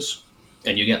drawings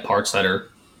and you get parts that are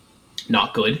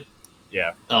not good,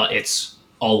 Yeah, it's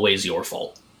always your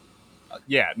fault.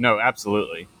 yeah, no,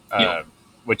 absolutely. Yep.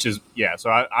 Which is yeah. So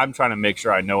I'm trying to make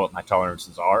sure I know what my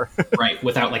tolerances are. Right.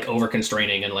 Without like over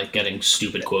constraining and like getting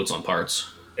stupid quotes on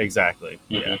parts. Exactly.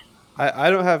 Yeah. Mm-hmm. I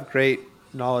don't have great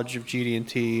knowledge of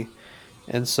GD&T,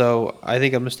 and so I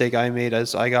think a mistake I made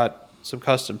is I got some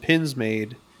custom pins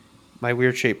made, my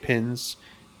weird shaped pins,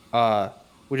 uh,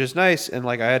 which is nice, and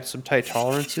like I had some tight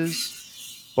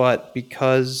tolerances, but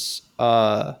because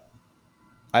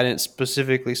I didn't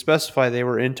specifically specify they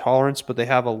were in tolerance, but they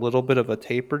have a little bit of a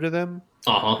taper to them.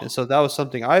 Uh huh. And so that was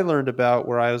something I learned about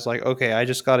where I was like, okay, I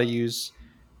just got to use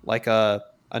like a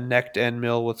necked end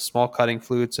mill with small cutting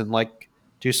flutes and like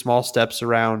do small steps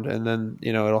around. And then,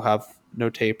 it'll have no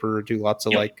taper or do lots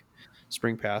of Yep. like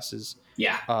spring passes.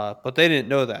 Yeah. But they didn't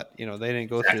know that, they didn't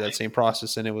go through that Exactly. same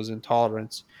process and it was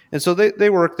intolerance. And so they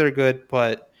work, they're good.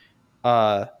 But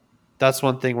uh, that's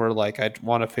one thing where like I'd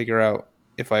want to figure out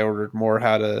if I ordered more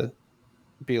how to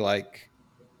be like,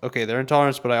 okay, they're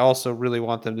intolerance, but I also really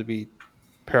want them to be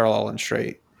parallel and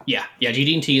straight. Yeah. Yeah.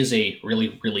 GD&T is a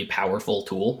really, really powerful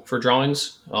tool for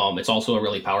drawings. It's also a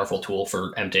really powerful tool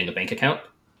for emptying a bank account.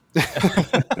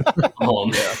 Um,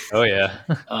 Yeah. Oh yeah.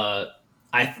 uh,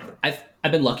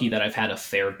 I've been lucky that I've had a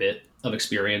fair bit of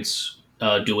experience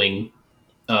doing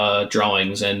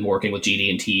drawings and working with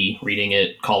GD&T, reading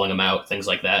it, calling them out, things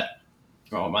like that.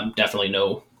 I'm definitely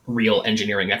no real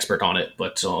engineering expert on it,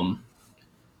 but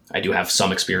I do have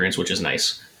some experience, which is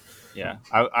nice. Yeah,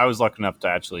 I was lucky enough to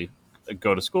actually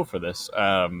go to school for this,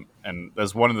 and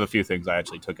that's one of the few things I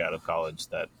actually took out of college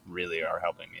that really are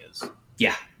helping me is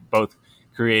Yeah, both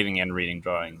creating and reading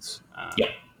drawings. yeah,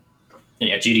 and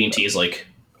yeah. GD&T is like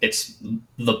it's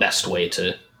the best way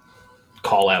to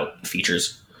call out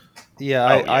features.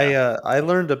 Yeah, Oh yeah, I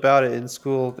learned about it in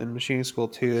school, in machining school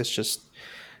too. It's just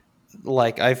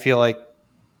like I feel like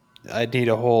I need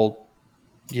a whole,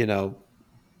 you know,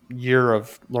 year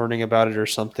of learning about it or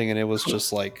something, and it was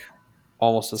just like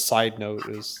almost a side note.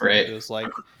 Right. It was like,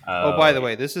 oh, by oh the yeah,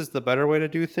 way, this is the better way to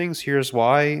do things. Here's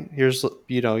why. Here's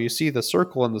you see the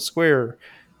circle and the square,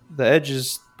 the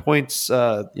edges points,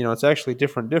 it's actually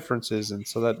different differences, and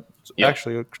so that's Yep.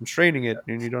 actually constraining it,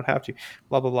 and you don't have to,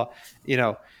 blah blah blah.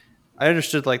 I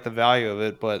understood like the value of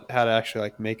it, but how to actually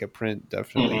like make a print,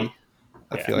 definitely,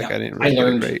 I Yeah. feel like Yeah. I didn't I really get it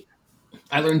learned great.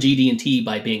 GD&T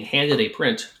by being handed a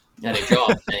print at a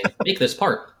job saying, "Make this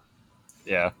part,"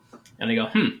 Yeah. and I go,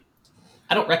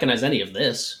 I don't recognize any of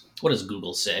this. What does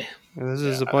Google say? And this Yeah.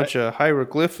 is a bunch of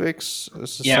hieroglyphics.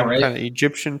 This is Yeah, some right. kind of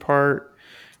Egyptian part.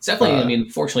 It's definitely. I mean,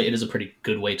 fortunately, it is a pretty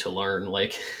good way to learn,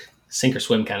 like sink or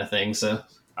swim kind of thing. So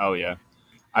Oh yeah.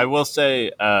 I will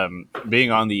say,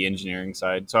 being on the engineering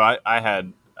side, so I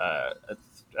had,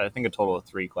 I think, a total of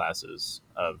 3 classes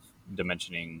of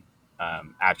dimensioning,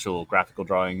 actual graphical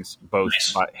drawings, both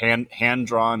nice. by hand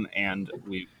drawn, and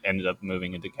we ended up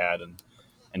moving into CAD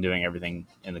and doing everything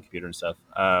in the computer and stuff.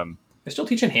 They're still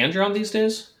teaching hand drawn these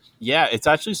days. Yeah, it's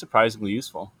actually surprisingly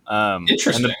useful. And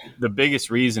Interesting. the biggest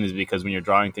reason is because when you're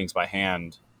drawing things by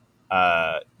hand,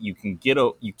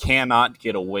 you cannot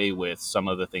get away with some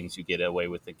of the things you get away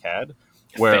with the CAD.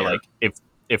 Where Fair. like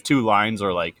if 2 lines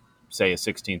are like say a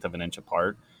 16th of an inch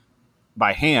apart,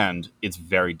 by hand it's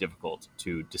very difficult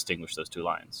to distinguish those 2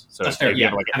 lines. So That's fair. if you Yeah,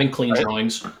 have like having clean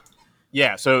drawings.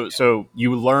 yeah, so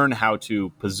you learn how to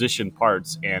position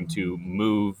parts and to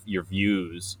move your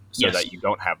views so Yes. that you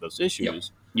don't have those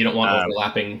issues. You don't want Um,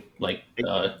 overlapping like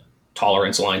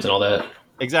tolerance lines and all that.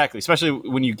 Exactly, especially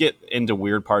when you get into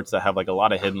weird parts that have like a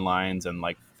lot of hidden lines and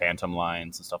like phantom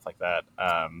lines and stuff like that.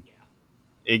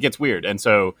 It gets weird, and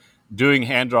so doing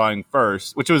hand drawing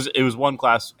first, it was 1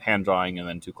 class hand drawing and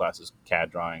then 2 classes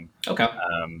CAD drawing. Okay.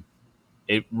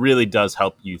 It really does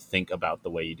help you think about the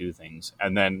way you do things,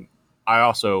 and then I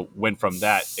also went from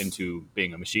that into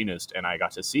being a machinist, and I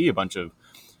got to see a bunch of,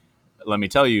 let me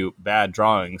tell you, bad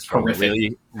drawings from Horrific.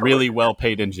 really really well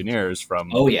paid engineers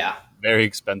from Oh yeah. very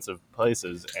expensive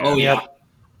places. And, Oh yeah.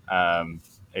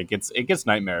 it gets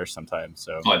nightmarish sometimes.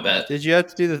 So Oh, I bet. Did you have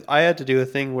to do this? I had to do a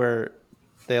thing where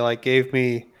they like gave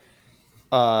me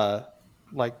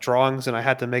like drawings, and I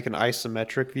had to make an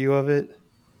isometric view of it.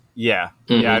 yeah,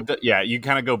 Mhm. yeah. You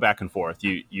kind of go back and forth.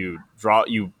 You draw.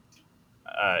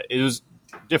 It was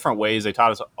different ways. They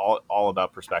taught us all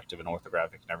about perspective and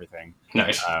orthographic and everything.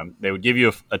 Nice. They would give you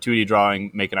a 2D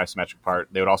drawing, make an isometric part.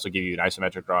 They would also give you an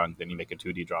isometric drawing, then you make a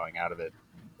 2D drawing out of it.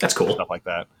 That's cool. Stuff like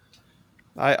that.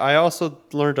 I also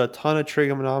learned a ton of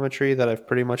trigonometry that I've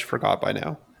pretty much forgot by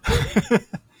now.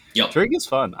 Yep. Trig is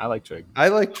fun. I like trig. I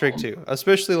like trig too,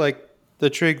 especially like the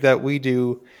trig that we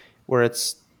do where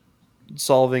it's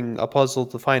solving a puzzle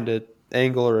to find an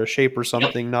angle or a shape or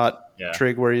something, not Yeah.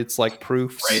 trig where it's like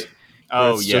proofs. Right. where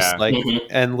Oh it's yeah. just like Mhm.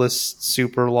 endless,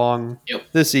 super long. Yep.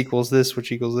 This equals this,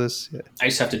 which equals this. Yeah. I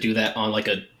used to have to do that on like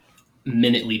a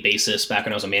minutely basis back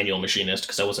when I was a manual machinist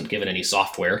because I wasn't given any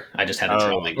software. I just had to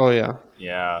draw. Like, Oh yeah.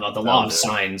 Yeah. the that law of was it.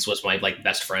 signs was my like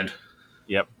best friend.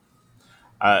 Yep.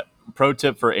 Pro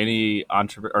tip for any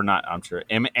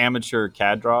amateur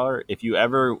CAD drawer: if you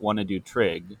ever want to do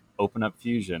trig, open up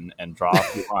Fusion and draw a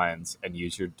few lines, and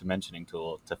use your dimensioning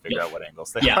tool to figure Yep. out what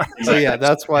angles they Yeah. are. So Exactly. yeah,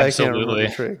 that's why Absolutely. I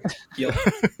can't remember trig. Yep.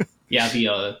 Yeah.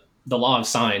 The law of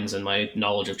signs and my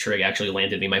knowledge of trig actually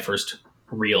landed me my first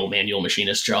real manual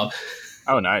machinist job.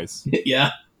 Oh, nice.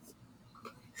 Yeah.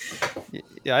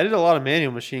 Yeah, I did a lot of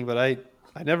manual machining, but I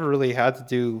never really had to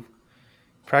do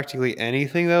practically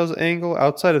anything that was angle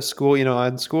outside of school.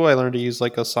 In school I learned to use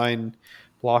like a sign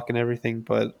block and everything,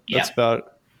 but that's Yeah.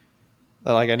 about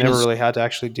like I It never was- really had to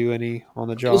actually do any on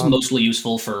the It was job. mostly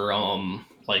useful for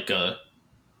like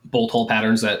bolt hole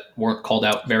patterns that weren't called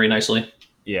out very nicely.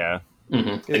 Yeah.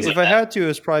 Mm-hmm. If I had to, it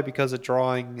was probably because a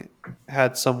drawing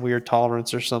had some weird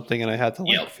tolerance or something, and I had to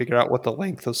like Yep. figure out what the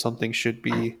length of something should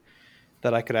be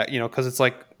that I could, because it's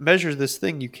like measure this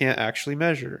thing you can't actually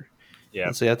measure. Yeah.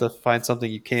 And so you have to find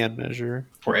something you can measure.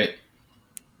 Right.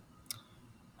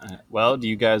 Well, do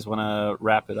you guys want to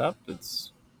wrap it up?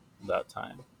 It's about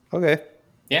time. Okay.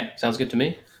 Yeah. Sounds good to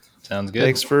me. Sounds good.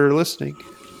 Thanks for listening.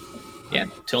 Yeah.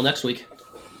 Till next week.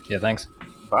 Yeah, thanks.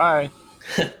 Bye.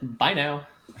 Bye now.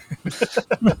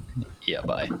 Yeah,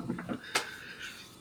 bye.